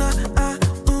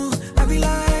 I be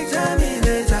like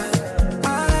Terminator, I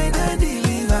dey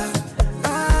deliver, I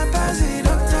pass the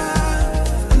doctor.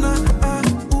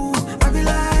 I be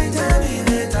like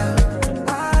Terminator, I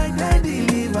dey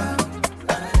deliver,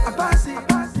 I pass it.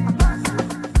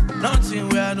 Nothing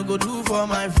where I no go do for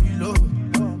my filo.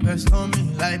 Rest on me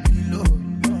like pillow.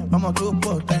 I'ma go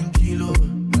for 10 kilo.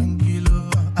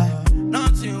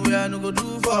 Nothing where I no go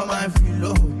do for my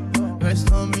filo.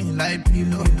 Rest on me like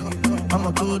pillow.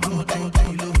 I'ma go do 10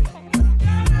 kilo.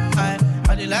 I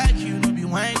dey like you, no be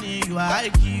whining. You are high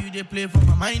key, you dey play for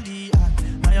my mindy.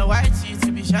 Now your white teeth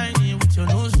be shiny with your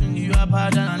nose ring. You are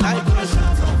bad and I like you.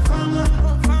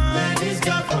 Man, this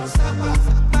girl from Sapa.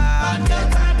 And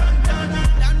that I don't done.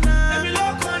 Let me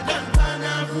look on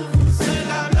Dantana.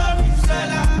 Vuvuzela, love you,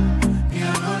 Stella. You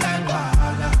know like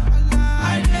Wahala.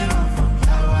 I dey run from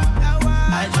Yawa.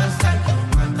 I just like your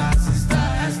mother, sister,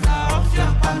 Esther of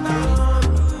your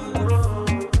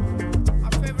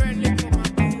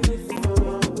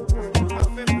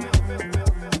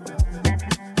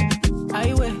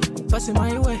Passing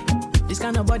my way. This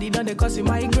kind of body done they cause you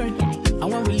migraine. And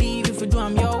when we leave, if you do,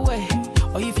 I'm your way.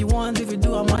 Or if you want, if you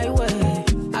do, I'm my way.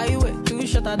 I wait, too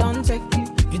short, I don't take.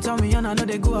 You tell me, and I know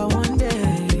they go out one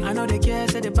day. I know they care,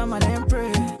 say they buy my damn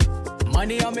pray.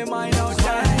 Money on me mind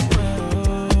outside.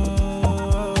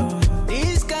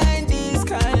 This kind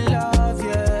love,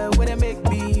 yeah, where they make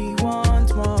me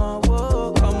want more.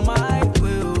 Whoa, come my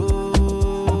way.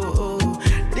 Oh.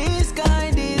 This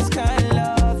kind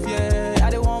love, yeah, I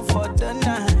don't want for the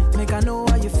night. Make I know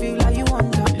how you feel, how you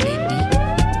want to. Lady,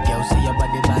 girl, say your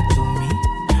body back to me.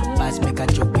 Pass, make a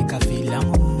joke, make a feel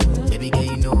I'm. Baby girl,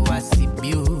 you know I see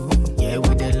you. Yeah,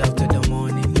 with the love to the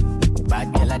morning.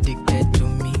 Bad girl addicted to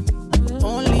me.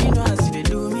 Only you know how see they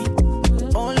do me.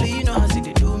 Only you know how see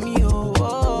they do me.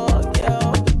 Oh,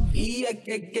 yeah.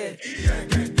 Yeah.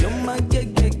 You're my get.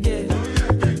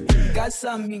 Casa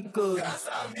amigos.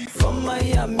 From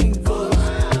Miami goes.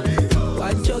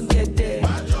 Watch you get there.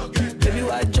 Baby,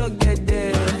 watch you get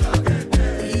there.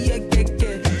 Yeah.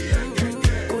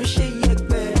 Go shake your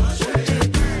bed.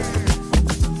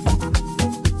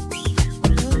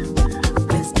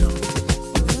 Let's go.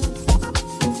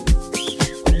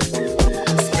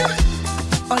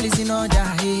 All is in order,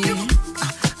 hey.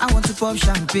 I want to pop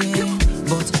champagne,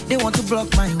 but they want to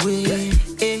block my way.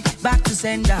 Hey, back to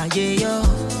sender, yeah, yo.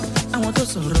 I want to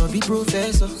sort be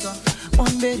professor.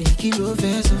 One very kilo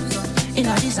vessel. In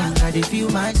a designer, they feel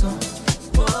my song.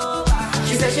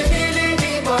 She said she feeling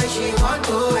the boy, she want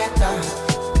to enter.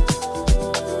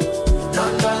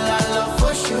 London, la love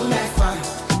for you, my fine.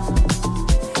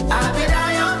 I be that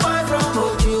young boy from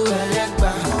Oju,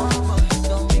 Elegba.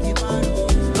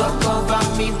 Lock over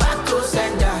me, back to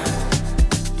sender.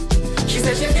 She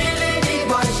said she feeling the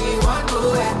boy, she want to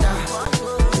enter.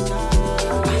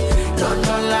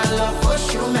 London, la love for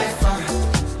you, my fine.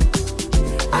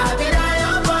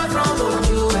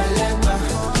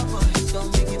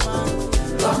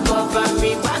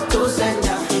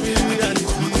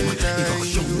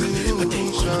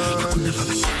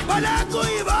 Malaco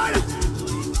Ivan,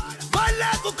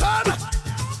 Malaco Kama,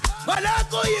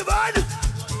 Malaco Ivan,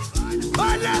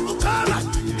 Malaco Kama,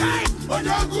 hey,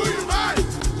 Malaco Ivan,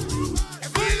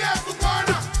 Malaco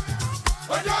Kama,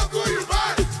 Malaco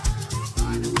Ivan,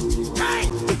 hey,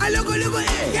 Alogo,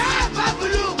 yeah,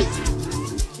 Babulu,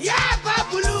 yeah,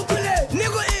 Babulu,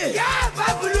 Nigo, yeah,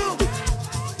 Babulu,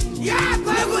 yeah,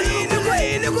 Babulu,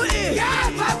 Nigo,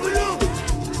 yeah, Babulu,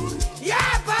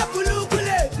 yeah, Babulu,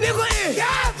 Nigo,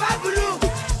 yeah, Babulu,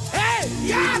 hey,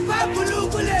 yeah, Babulu,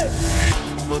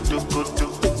 Moto,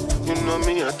 you know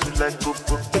me, I do like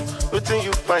Coco. Nothing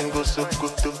you find go so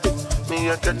good. Me,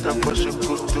 I get up for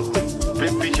Shokoto.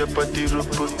 Baby, your body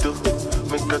roboto.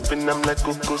 Make up and I'm like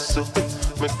Coco so.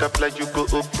 Make up like you go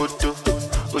Opoto.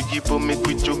 Oyibo make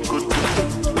we chokoto.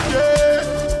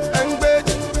 Yeah, and bed.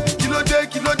 Kilo day,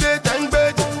 tang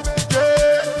bed.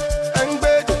 Yeah, and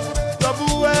bed.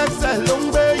 Double XL,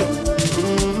 long bay.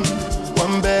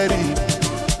 One berry.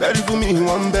 Berry for me,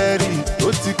 one berry. Ó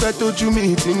ti pẹ́ tójú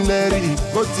mi ti ń lẹ́rì.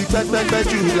 Mo ti pẹ́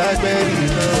jù lágbẹ́rì.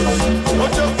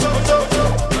 Ojo,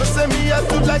 no say me I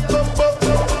do like Coco.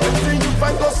 Everything you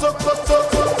find go so koto.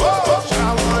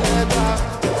 Shower leather.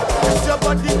 It's your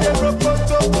body they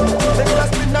roboto. Make us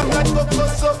spin am like Coco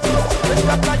so. Make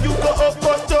up like you go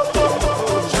Opoto.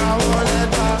 Shower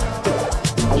leather.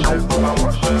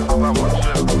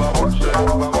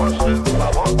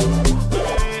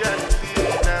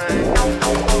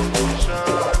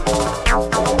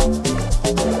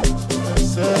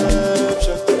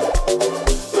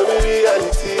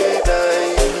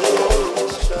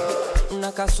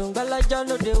 Sungbala ja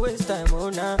no dey waste time, oh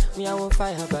nah. Me I want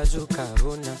fire bazooka,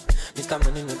 oh nah. Mr.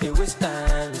 Money no dey waste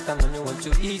time, Mr. Money want to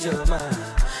ease your mind.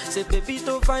 Say baby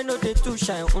don't find no dey too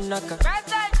shine, unaka.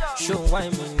 Show why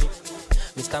me.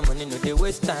 Mr. Money no dey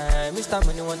waste time, Mr.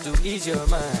 Money want to ease your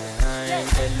mind.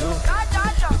 Hello,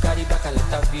 you carry back a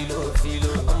lot of filo.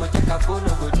 I'ma check a phone,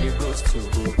 no go dey ghost you.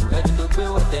 Ready to pay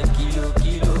what 10 kilo.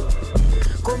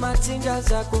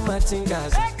 Kumatingaza,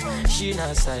 she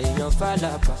na say your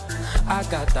falapa.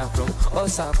 Agata from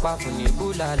Osapa, from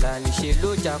Bulala, Nishe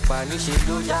Lojapa.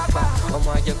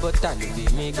 Omo Ajabota, be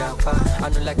mega pa. I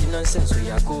don't like the nonsense, we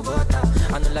are go butter.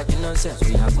 I don't like the nonsense,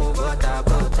 we are go butter.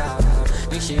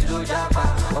 Nishe Lojapa,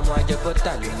 Omo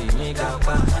Ajabota, be mega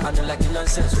pa. I don't like the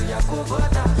nonsense, we are go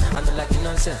butter. I don't like the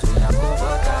nonsense, we are go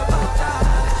butter.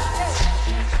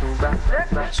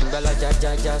 Sunga la ja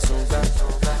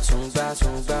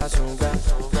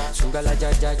sunga la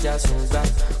ja sunga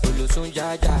olo sunga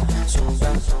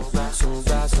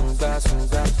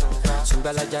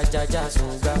sunga la ja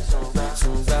sunga.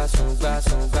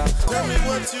 Tell me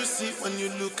what you see when you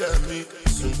look at me.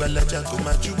 Sunga la ja go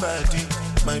my body.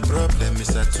 My problem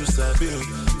is I too sabi.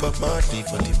 Pop Marley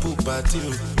for the pool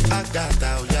party. I got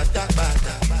out ya da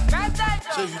bada.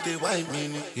 So you dey white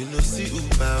meaning, you know see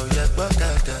Uber or ya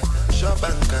bakada. Shop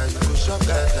banka, you go shop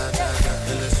gada.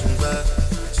 Ele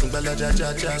sunga la ja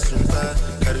sunga.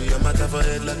 Carry your matter for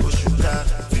head like Oshuka.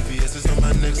 VVS is on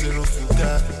my neck, zero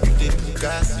fuga. You dey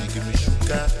Bugatti, give me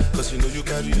sugar. Cause you know you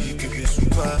carry, you give me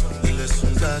super. Ele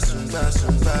sunga.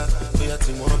 Oya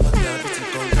ti mo pata, biti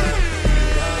konga.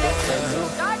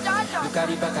 You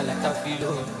carry back a lot of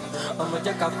filo. I'ma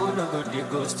check a phone, no go dey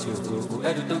ghost you.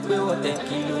 Ready to pay what 10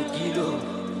 kilo.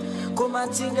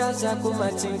 Kumatingaza,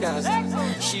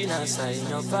 she na say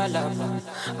no falapa.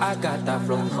 Agata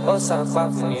from Osapa,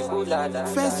 from Bulala.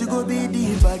 First you go be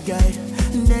the bad guy,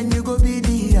 then you go be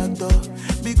the actor.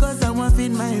 Because I want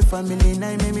feed my family,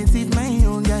 now make me feed my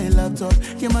own guy laptop.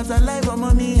 Came out alive, I'm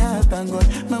on me, I thank God.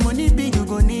 My money big, you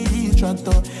go need the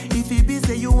tractor. If it be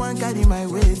say you want carry my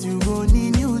ways, you go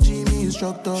need new Jimmy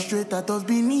instructor. Straight out of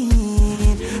Benin,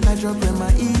 I dropped in my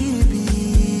EP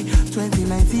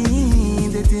 2019.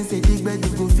 The things say dig bed,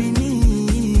 you go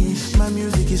finish. My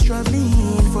music is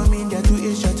traveling from India to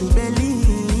Asia to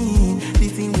Berlin. The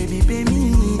thing will be pay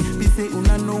me, be say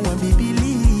una no one be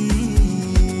believe.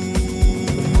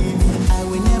 I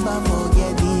will never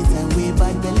forget it, and we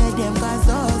back the let them cast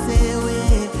us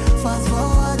away. Fast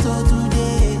forward to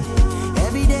today,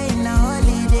 every day in a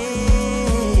holiday.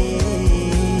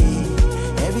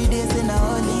 Every day in a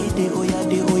holiday, oh yeah,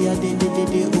 day, oh yeah.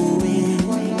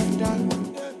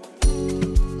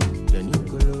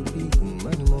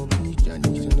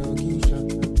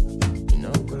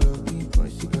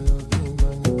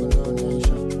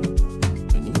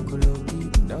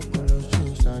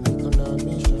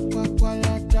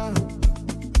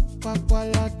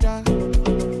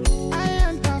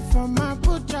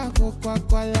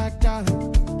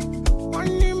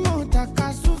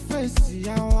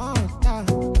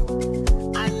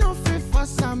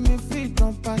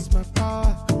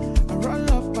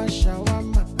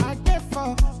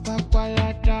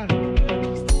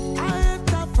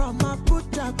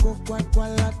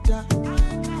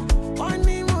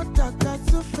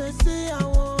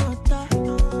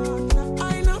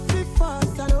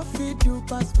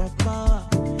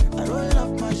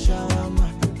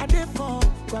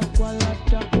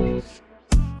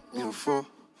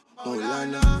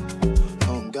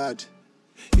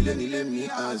 Nile me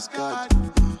as God.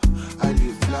 I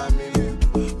live flaming.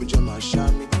 Ujama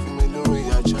shami. Fumelo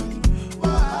ya chali.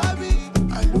 Wahabi.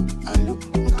 I look.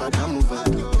 Mukada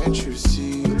muvado. Can't you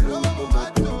see? Look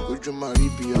muvado. Ujuma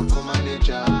ribi. I'm come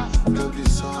manager. Love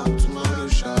this song. Tomorrow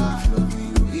shop.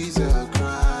 Love you. Easy a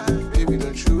cry. Baby,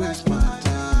 don't you waste my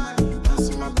time. I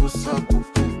see my puss up.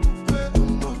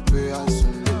 I'm up here. I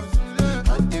soon live.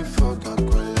 I did fuck up.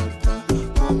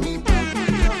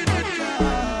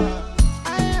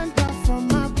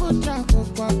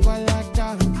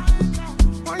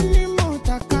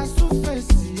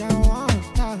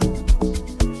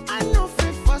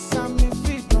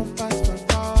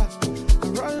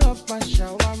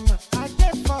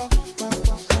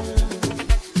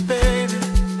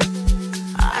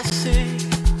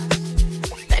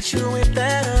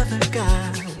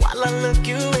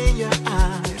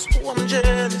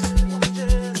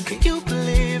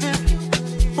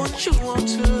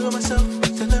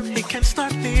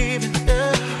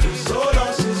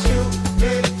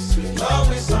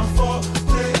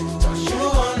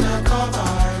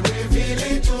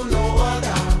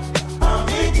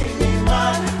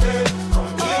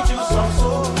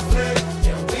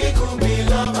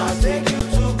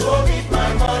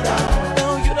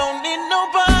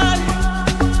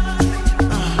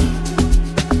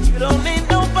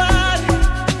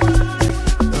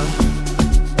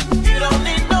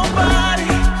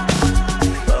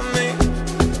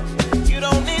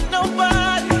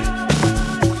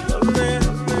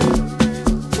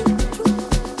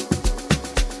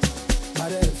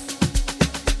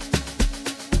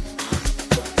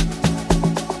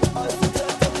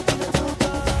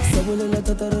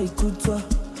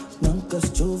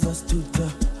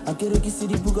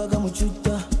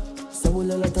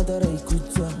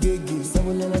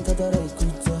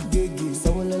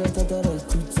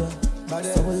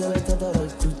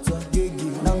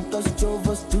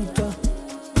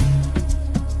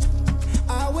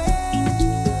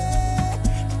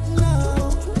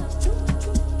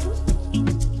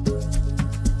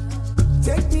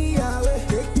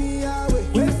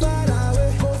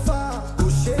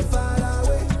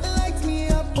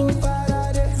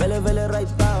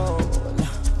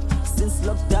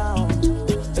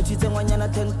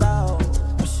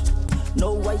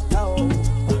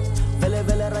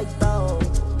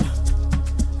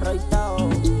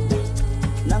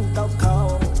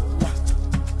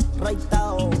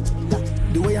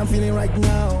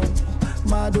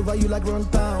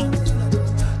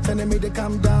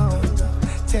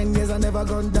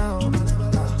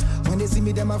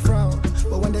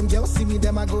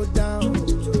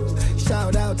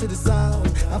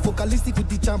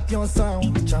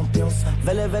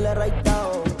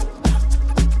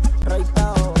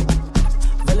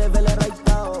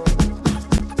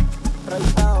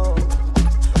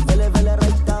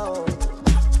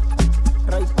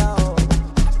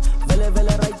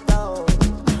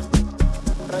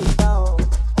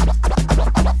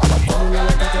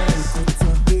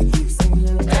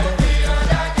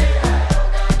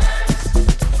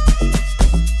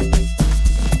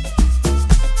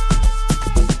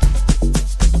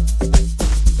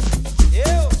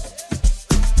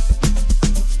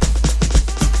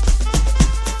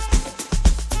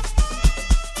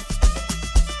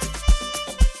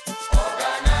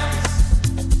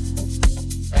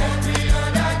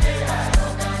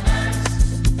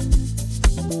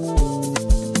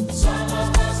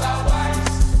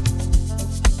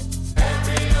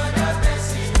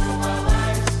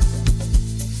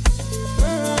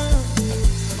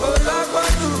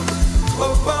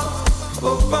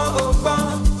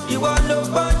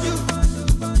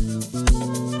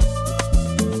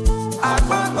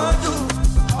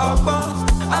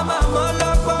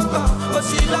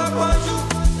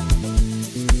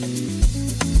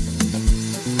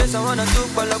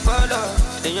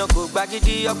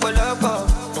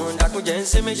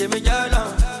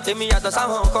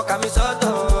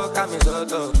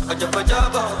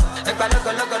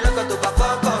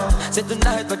 Say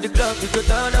tonight for the club we go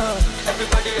down.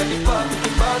 Everybody at the pub, we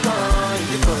keep on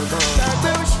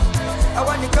I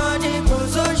want the car, the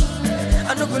position.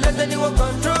 I don't go let anyone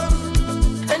control.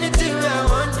 Anything I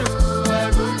want to,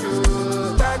 I go do.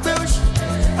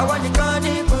 I want the car,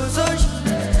 the position.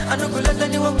 I don't go let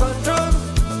anyone control.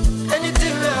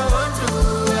 Anything I want to,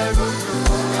 I go do.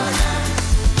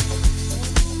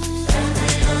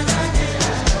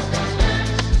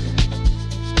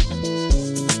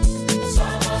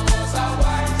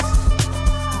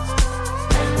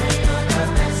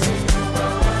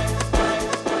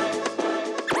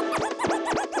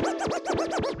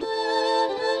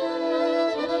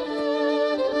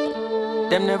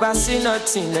 Them never see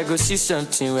nothing, they go see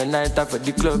something. When I enter for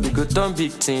the club, we go turn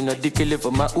big thing. Not the killer for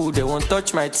my hood, they won't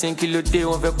touch my thing. Kilo day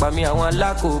won't vex by me, I want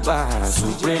lack over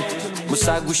supreme.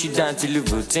 Musagushi down till you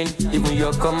voting. Even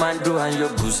your commando and your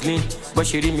Guzlin. But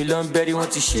she read me long berry,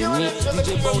 want to share me.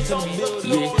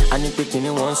 Yeah, I need picking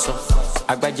in one song.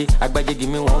 Agbaje, give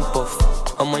me one puff.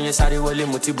 Ọmọ yẹn sáré wọlé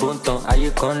mo ti bó ń tan.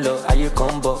 Ayé kan lọ, ayé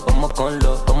kan bọ̀. Ọmọ kan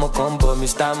lọ, ọmọ kan bọ̀.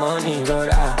 Mr. Money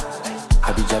rọra.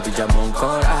 Abija mo ń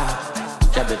kan ra.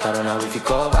 Yeah, better run away if you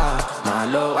cover. My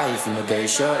love, why if you no get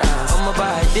insurance? I'm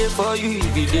about a day for you,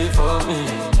 if you day for me.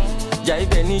 Jai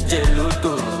Benny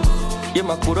Geloto. Yeah,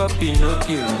 my put up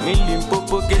Pinocchio. Million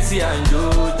Popo, Kesi and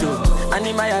Jojo.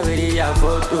 Animaya very ya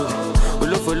photo.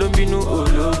 Olo follow me no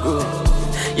logo.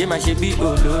 Yeah, my shebi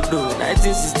Olodo.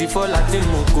 1964 Latin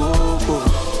Mokoko.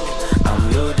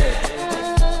 I'm loaded.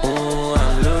 Oh,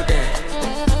 I'm loaded.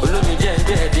 Olo mi dead.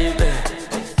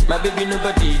 My baby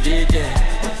nobody did.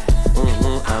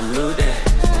 I'm loaded.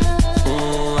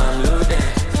 I'm loaded.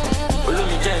 Follow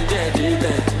me, jam dead.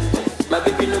 My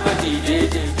baby, nobody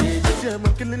did. Yeah, I'm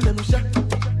killing them shot.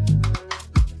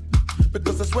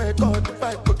 Because I swear God, if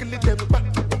I go killing them back.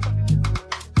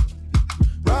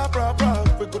 Rah,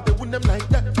 we go to win them like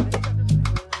that.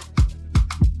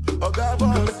 Oh God, boy,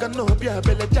 I can know be a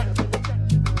belly jack.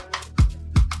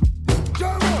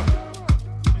 Yeah.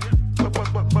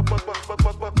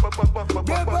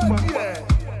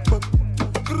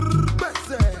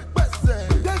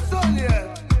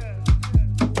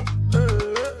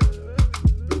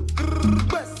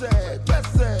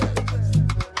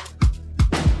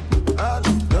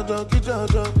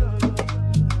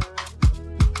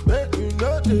 Make you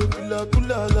know they feel a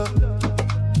kulala.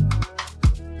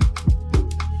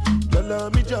 Jala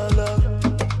mi jala.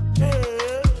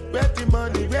 Where the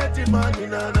money,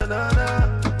 na.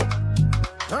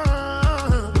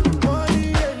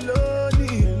 Money alone.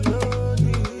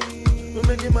 We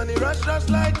making money rush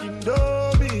like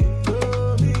Indomie.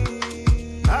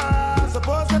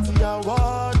 Suppose that's your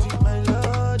word, my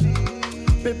lordy.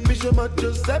 Baby, show my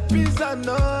Giuseppe's a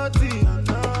naughty.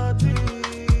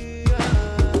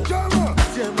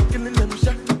 Yeah, I'm killing them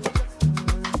shot.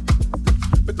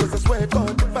 Because I swear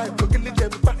God, if I go killing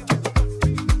them back.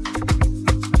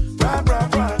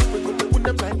 Rah, we go to win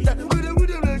them like that.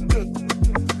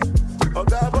 Oh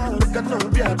God, boy, I know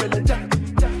be a belly jack.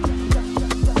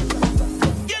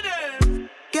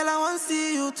 Girl, I want to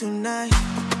see you tonight.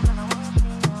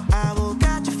 I will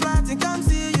catch a flight and come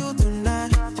see you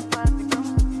tonight.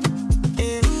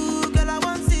 Hey, ooh, girl, I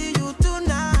want to see you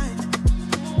tonight.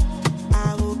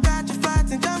 I will catch a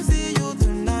flight and come see you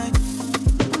tonight.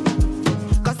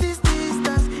 Cause this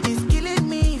distance is killing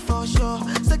me for sure.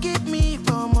 So give me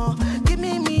for more. Give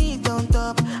me meat on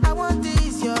top. I want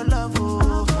this, your love,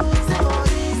 oh. Say for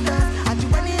instance, I do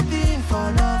anything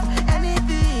for love.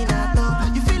 Anything at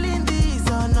all. You feeling this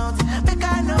or not? Make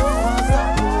I know what's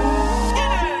up.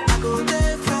 I go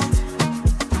there flight,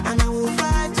 and I will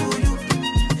fly to you.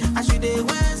 I should they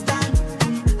waste time.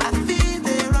 I feel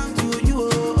they run to you.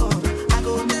 I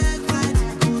go there flight,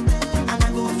 and I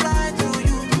go fly to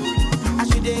you. I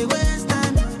should they waste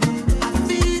time. I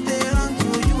feel they run to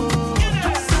you.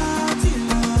 Salty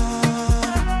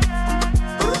love,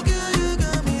 oh girl you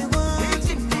got me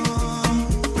wanting more.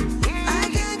 I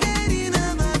can't get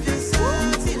enough of your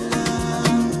salty love.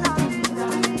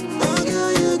 Oh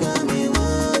girl you got me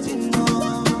wanting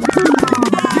more.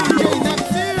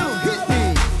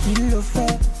 Kilo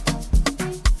fair.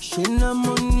 She na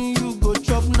money you go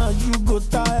chop, now you go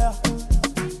tire.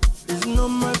 It's not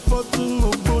my fault to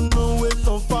no go no ways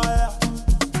on fire.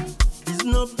 It's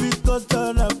not because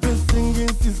that I've been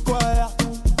singing this choir.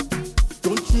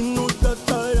 Don't you know that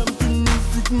I am the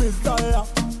music messiah?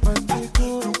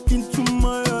 Look into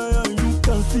my eye and you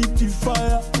can see the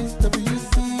fire.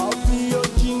 I'll be your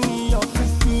genie, I'll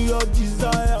fulfill your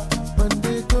desire.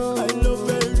 I love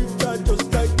very bad, just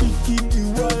like Kiki the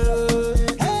wire.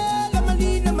 Hey, Lamali,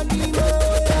 in the morning,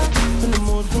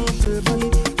 she buy.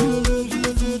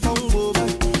 Kilo tango buy.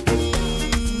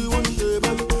 Hey, one she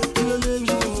buy. Kilo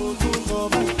to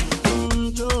survive.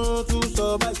 To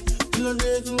survive. Kilo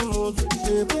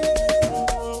she buy.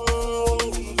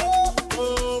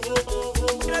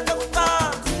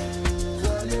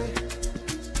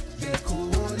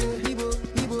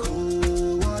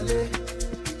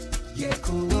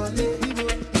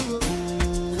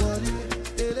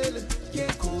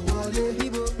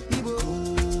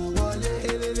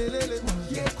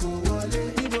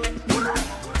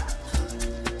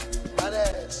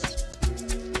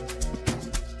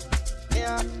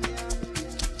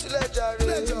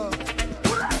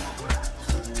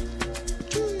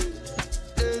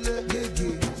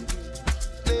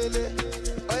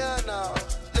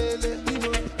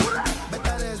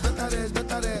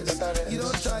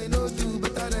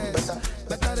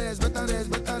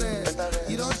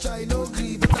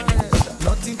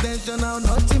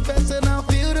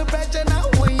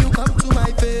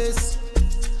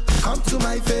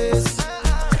 my face.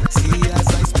 See as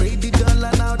I spray the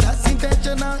dollar now, that's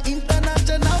intentional,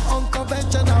 international,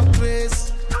 unconventional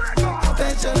grace.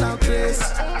 Conventional grace.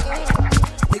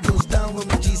 It goes down when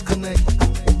my G's connect.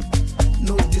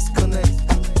 No disconnect.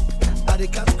 I the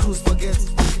cat cruise forget.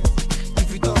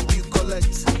 If you talk, you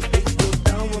collect. It goes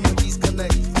down when my G's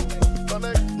connect.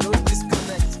 No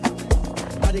disconnect.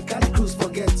 I the cat cruise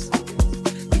forget.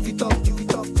 If you talk,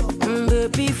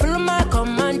 baby, follow my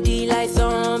command, like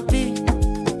zombie.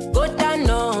 Go down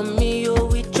on me, oh,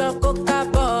 with your coca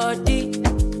body.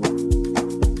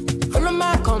 Follow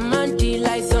my command,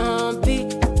 like zombie.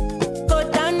 Go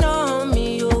down on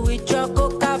me, oh, with your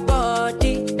coca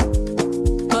body.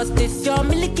 Cause this your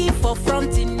milky for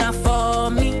front enough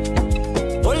for me.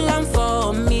 Hold on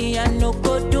for me, I no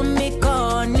go do me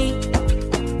corny.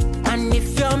 And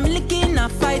if you're milky in a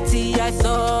fight, I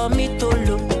saw me to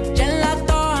look.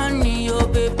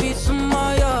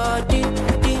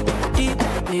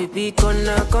 Baby,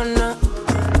 gonna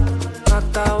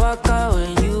waka waka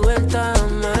when you enter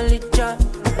my licha.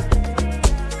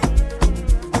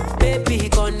 Baby,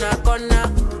 gonna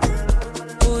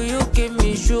will you give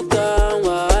me sugar?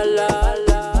 Wala.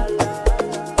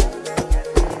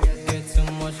 Get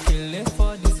too much killing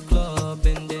for this club,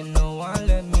 and then no one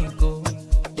let me go.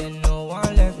 Then no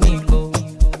one let me go.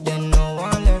 Then no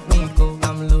one let me go.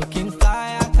 I'm looking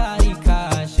fly, I carry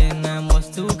cash, and I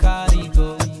must to carry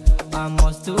go. I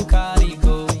must to carry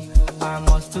go.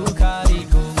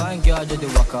 Fine girl, do the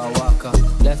waka waka.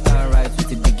 Left and right with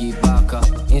the biggie baka.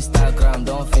 Instagram,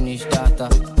 don't finish data.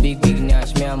 Big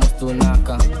nash, me I must to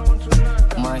naka.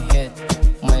 My head,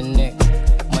 my neck,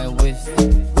 my waist.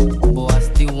 But I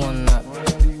still want that.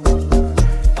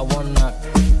 I want that.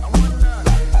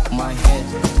 My head,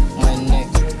 my neck,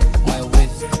 my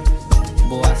waist.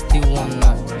 But I still want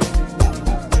that.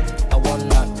 I want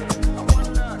that.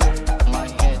 My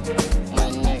head, my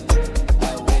neck,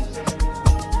 my waist.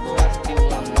 But I still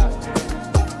want that.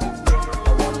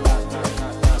 I want that.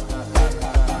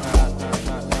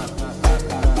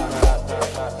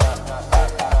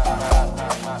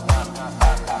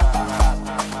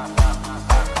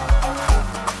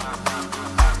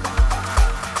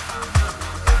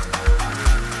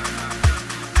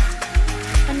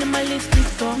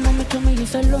 Animalistic dog, mommy told me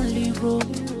it's a lonely road.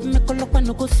 Me call up and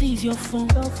no go seize your phone.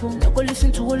 No go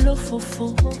listen to a love for.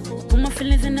 Put my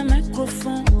feelings in the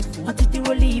microphone. I did the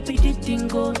rollie, he be the thing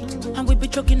God. And we be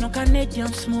choking on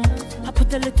Canadian smoke. I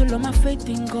put a little on my faith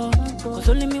in God. Cause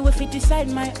only me will fit decide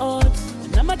my odds.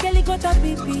 And now my girlie got a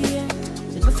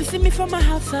BBA. They no fit see me from my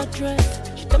house address.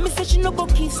 She tell me say she no go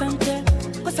kiss and tell.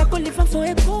 Cause I go live for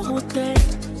a go hotel.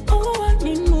 Oh, I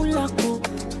need no lako.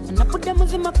 And I put them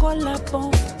in my collar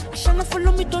bone. I shall not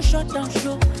follow me to shut down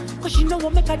show. Cause she know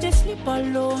what make her they sleep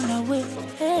alone away.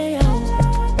 Hey,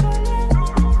 oh.